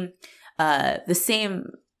same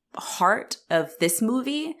heart of this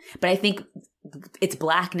movie, but I think its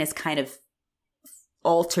blackness kind of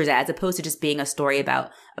alters it, as opposed to just being a story about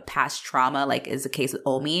a past trauma, like is the case with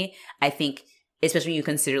Omi. I think, especially when you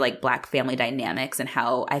consider like Black family dynamics and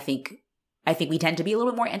how I think we tend to be a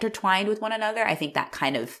little bit more intertwined with one another. I think that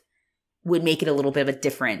kind of would make it a little bit of a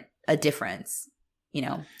difference.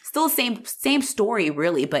 Still the same story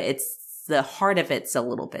really, but it's the heart of it's a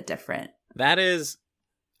little bit different.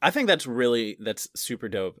 I think that's super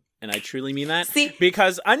dope. And I truly mean that. See,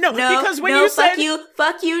 because you said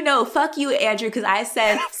fuck you, Andrew, because I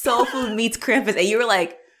said Soul Food meets Krampus, and you were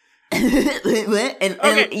like, what?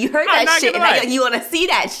 And you heard that shit, and now you want to see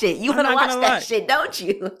that shit. You want to watch that shit, don't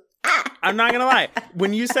you? I'm not gonna lie.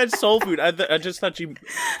 When you said Soul Food, I just thought you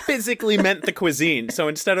physically meant the cuisine. So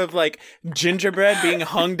instead of like gingerbread being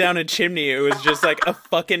hung down a chimney, it was just like a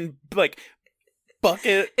fucking like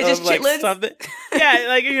bucket it's of like chitlins? something. Yeah,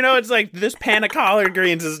 like it's like this pan of collard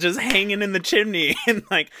greens is just hanging in the chimney, and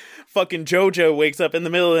like fucking JoJo wakes up in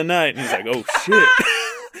the middle of the night and he's like, "Oh shit!"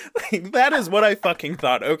 Like that is what I fucking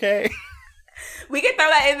thought. Okay, we can throw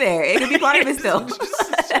that in there. It could be part of it still.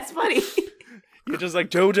 That's funny. You're just like,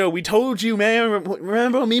 JoJo, we told you, man.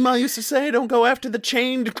 Remember what Mima used to say? Don't go after the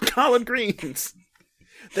chained collard greens.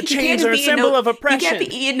 The chains are a symbol of oppression. You can't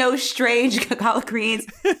be eating no strange collard greens.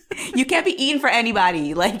 You can't be eating for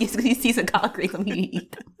anybody. Like, you see some collard greens, let me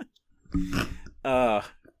eat them. Oh,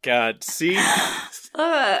 God. See?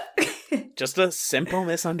 Just a simple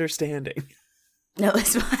misunderstanding. No,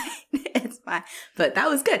 it's fine. It's fine. But that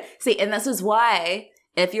was good. See, and this is why,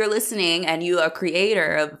 if you're listening and you are a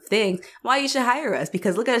creator of things, why you should hire us.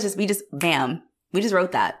 Because look at us, we just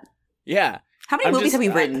wrote that. Yeah. How many movies have we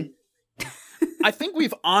written? I think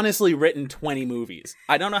we've honestly written 20 movies.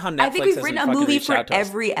 I don't know how Netflix I think we've written a movie for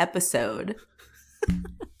every episode.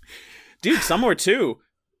 Dude, some were two.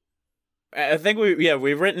 I think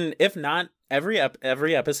we've written, if not every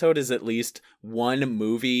episode is at least one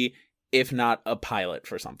movie, if not a pilot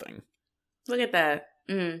for something. Look at that.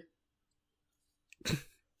 Mm.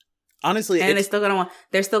 Honestly, and they're still gonna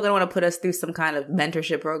want to put us through some kind of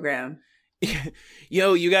mentorship program.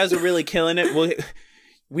 Yo, you guys are really killing it. Well,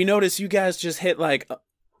 we noticed you guys just hit like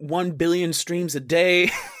 1 billion streams a day.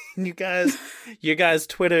 you guys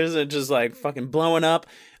Twitters are just like fucking blowing up.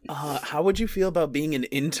 How would you feel about being an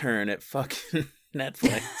intern at fucking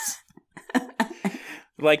Netflix?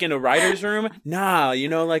 Like in a writer's room? Nah,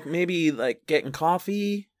 like maybe like getting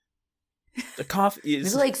coffee. The coffee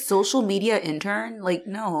is like social media intern? Like,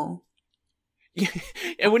 no.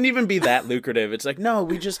 It wouldn't even be that lucrative. It's like, no,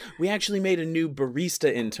 we actually made a new barista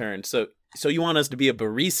intern. So you want us to be a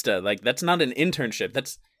barista? Like, that's not an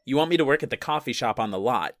internship. You want me to work at the coffee shop on the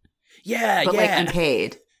lot? Yeah, but like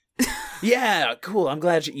unpaid. Yeah, cool. I'm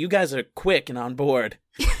glad you guys are quick and on board.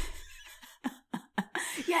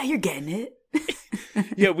 Yeah, you're getting it.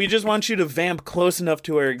 Yeah, we just want you to vamp close enough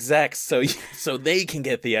to our execs so they can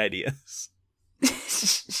get the ideas.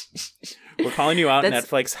 We're calling you out,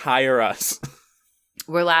 Netflix. Hire us.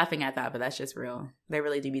 We're laughing at that, but that's just real. They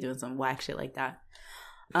really do be doing some whack shit like that.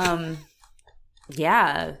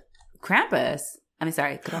 Yeah. Krampus. I mean,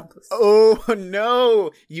 sorry. Krampus. Oh,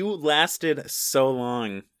 no. You lasted so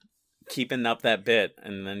long keeping up that bit,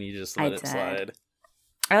 and then you just let it slide.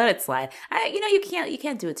 I let it slide. You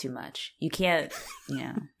can't do it too much. You can't,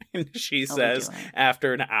 And she says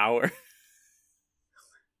after an hour.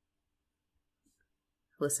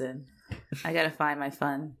 Listen, I gotta find my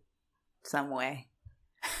fun some way.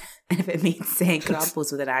 And if it means saying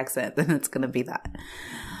Krampus with an accent, then it's going to be that.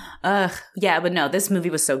 Yeah, but no, this movie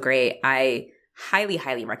was so great. I highly,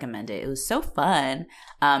 highly recommend it. It was so fun.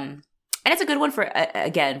 And it's a good one for,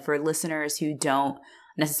 again, for listeners who don't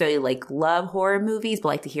necessarily like love horror movies, but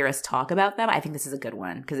like to hear us talk about them. I think this is a good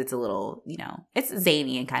one because it's a little, you know, it's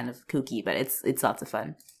zany and kind of kooky, but it's lots of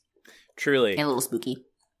fun. Truly. And a little spooky.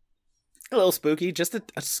 A little spooky, just a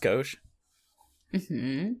skosh.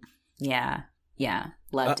 Mm-hmm. Yeah. Yeah.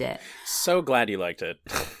 Loved it. So glad you liked it.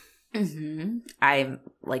 Mm-hmm. I'm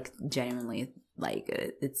like genuinely like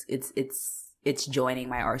it's joining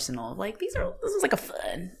my arsenal. Like this is like a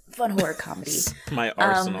fun horror comedy. My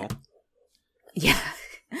arsenal. Yeah.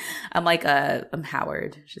 I'm like I'm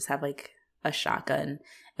Howard. Just have like a shotgun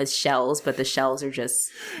with shells, but the shells are just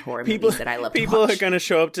horror movies that I love to watch. People are gonna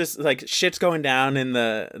show up to like shit's going down in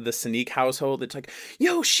the Sneak household. It's like,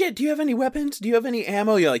 yo, shit, do you have any weapons? Do you have any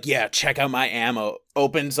ammo? You're like, yeah, check out my ammo.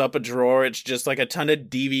 Opens up a drawer. It's just like a ton of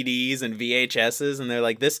DVDs and VHSs, and they're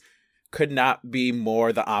like, this could not be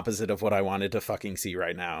more the opposite of what I wanted to fucking see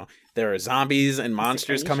right now. There are zombies and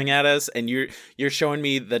monsters coming at us, and you're showing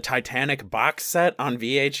me the Titanic box set on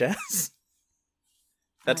VHS.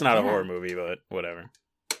 That's not a horror movie, but whatever.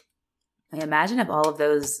 Imagine if all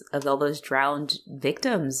those drowned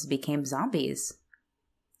victims became zombies.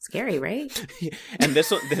 Scary, right? And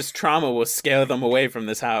this trauma will scare them away from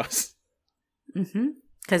this house. Mm-hmm.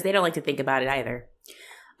 Because they don't like to think about it either.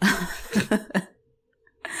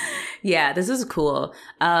 Yeah, this is cool.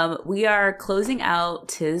 We are closing out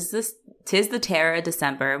Tis the Terror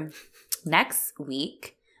December next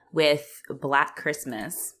week with Black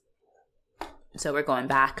Christmas. So we're going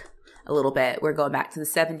back a little bit. We're going back to the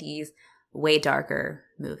 70s, way darker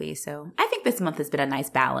movie. So I think this month has been a nice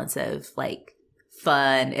balance of like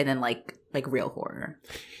fun and then like real horror.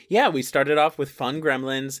 Yeah, we started off with fun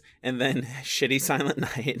Gremlins and then shitty Silent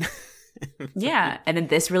Night. Yeah, and then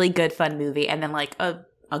this really good fun movie and then like a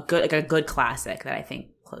good classic that I think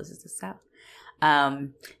closes this out.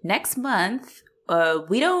 Next month,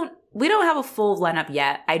 we don't have a full lineup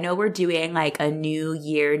yet. I know we're doing like a new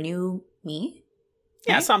year, new me.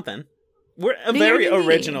 Yeah, right? something. We're a very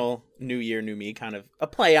original New Year, New Me kind of a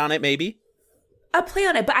play on it, maybe. A play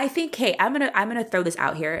on it, but I think, hey, I'm gonna throw this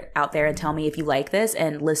out there and tell me if you like this,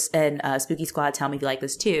 and Spooky Squad, tell me if you like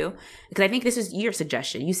this too, because I think this is your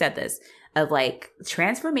suggestion. You said this of like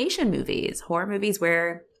transformation movies, horror movies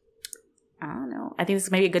where I don't know. I think this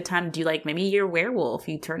is maybe a good time to do like maybe you're a werewolf,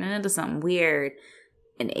 you turn it into something weird,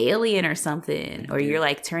 an alien or something, or you're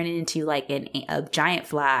like turning into like a giant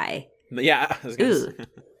fly. Yeah, I was gonna say.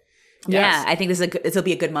 Yes. Yeah, I think this will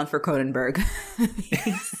be a good month for Cronenberg.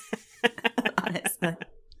 Honestly.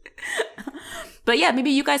 But yeah, maybe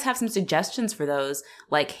you guys have some suggestions for those.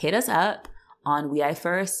 Like hit us up on We I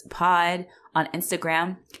First Pod on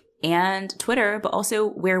Instagram and Twitter, but also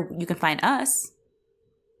where you can find us.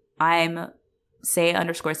 I'm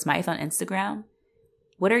say_Smythe on Instagram.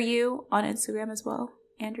 What are you on Instagram as well,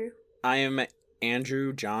 Andrew? I am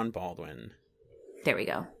Andrew John Baldwin. There we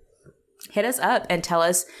go. Hit us up and tell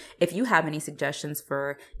us if you have any suggestions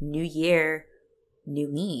for New Year, New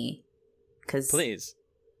Me. Please.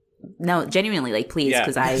 No, genuinely, like, please,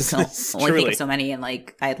 because I can only think of so many, and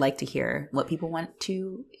like, I'd like to hear what people want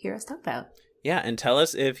to hear us talk about. Yeah, and tell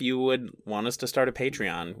us if you would want us to start a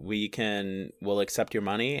Patreon. We'll accept your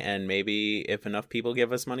money, and maybe if enough people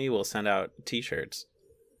give us money, we'll send out t-shirts.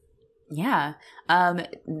 Yeah.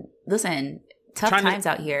 Listen, tough times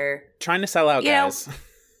out here. Trying to sell out, guys.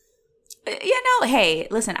 Hey,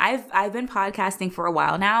 listen, I've been podcasting for a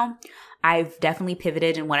while now. I've definitely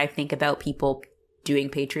pivoted in what I think about people doing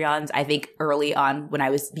Patreons. I think early on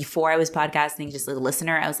before I was podcasting, just a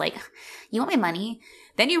listener, I was like, you want my money?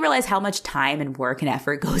 Then you realize how much time and work and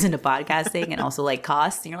effort goes into podcasting and also like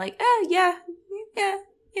costs. And you're like, yeah,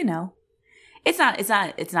 you know, it's not,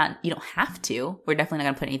 you don't have to. We're definitely not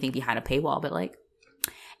going to put anything behind a paywall, but like,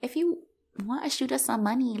 if you want to shoot us some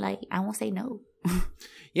money, like, I won't say no.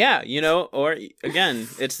 Yeah, you know, or again,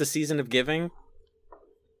 it's the season of giving.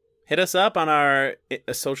 Hit us up on our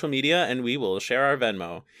social media and we will share our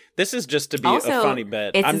Venmo. This is just to be also, a funny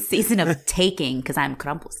bit. It's a season of taking because I'm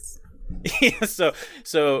Krampus. Yeah,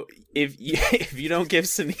 so if you don't give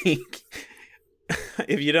Sneak,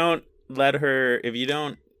 if you don't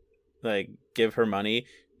like give her money,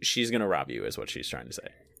 she's gonna rob you, is what she's trying to say.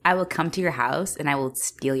 I will come to your house and I will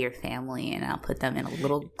steal your family and I'll put them in a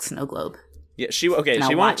little snow globe. Yeah, she won't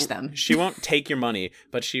watch them. She won't take your money,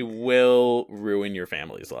 but she will ruin your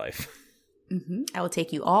family's life. Mm-hmm. I will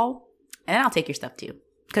take you all, and then I'll take your stuff too,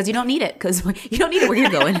 because you don't need it. Because you don't need it where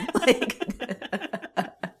you're going. Like,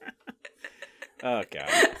 oh god.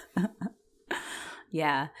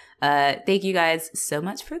 Yeah. Thank you guys so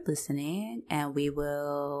much for listening, and we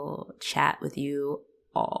will chat with you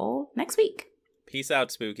all next week. Peace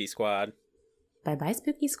out, Spooky Squad. Bye bye,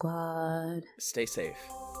 Spooky Squad. Stay safe.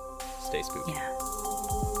 Stay spooky. Yeah.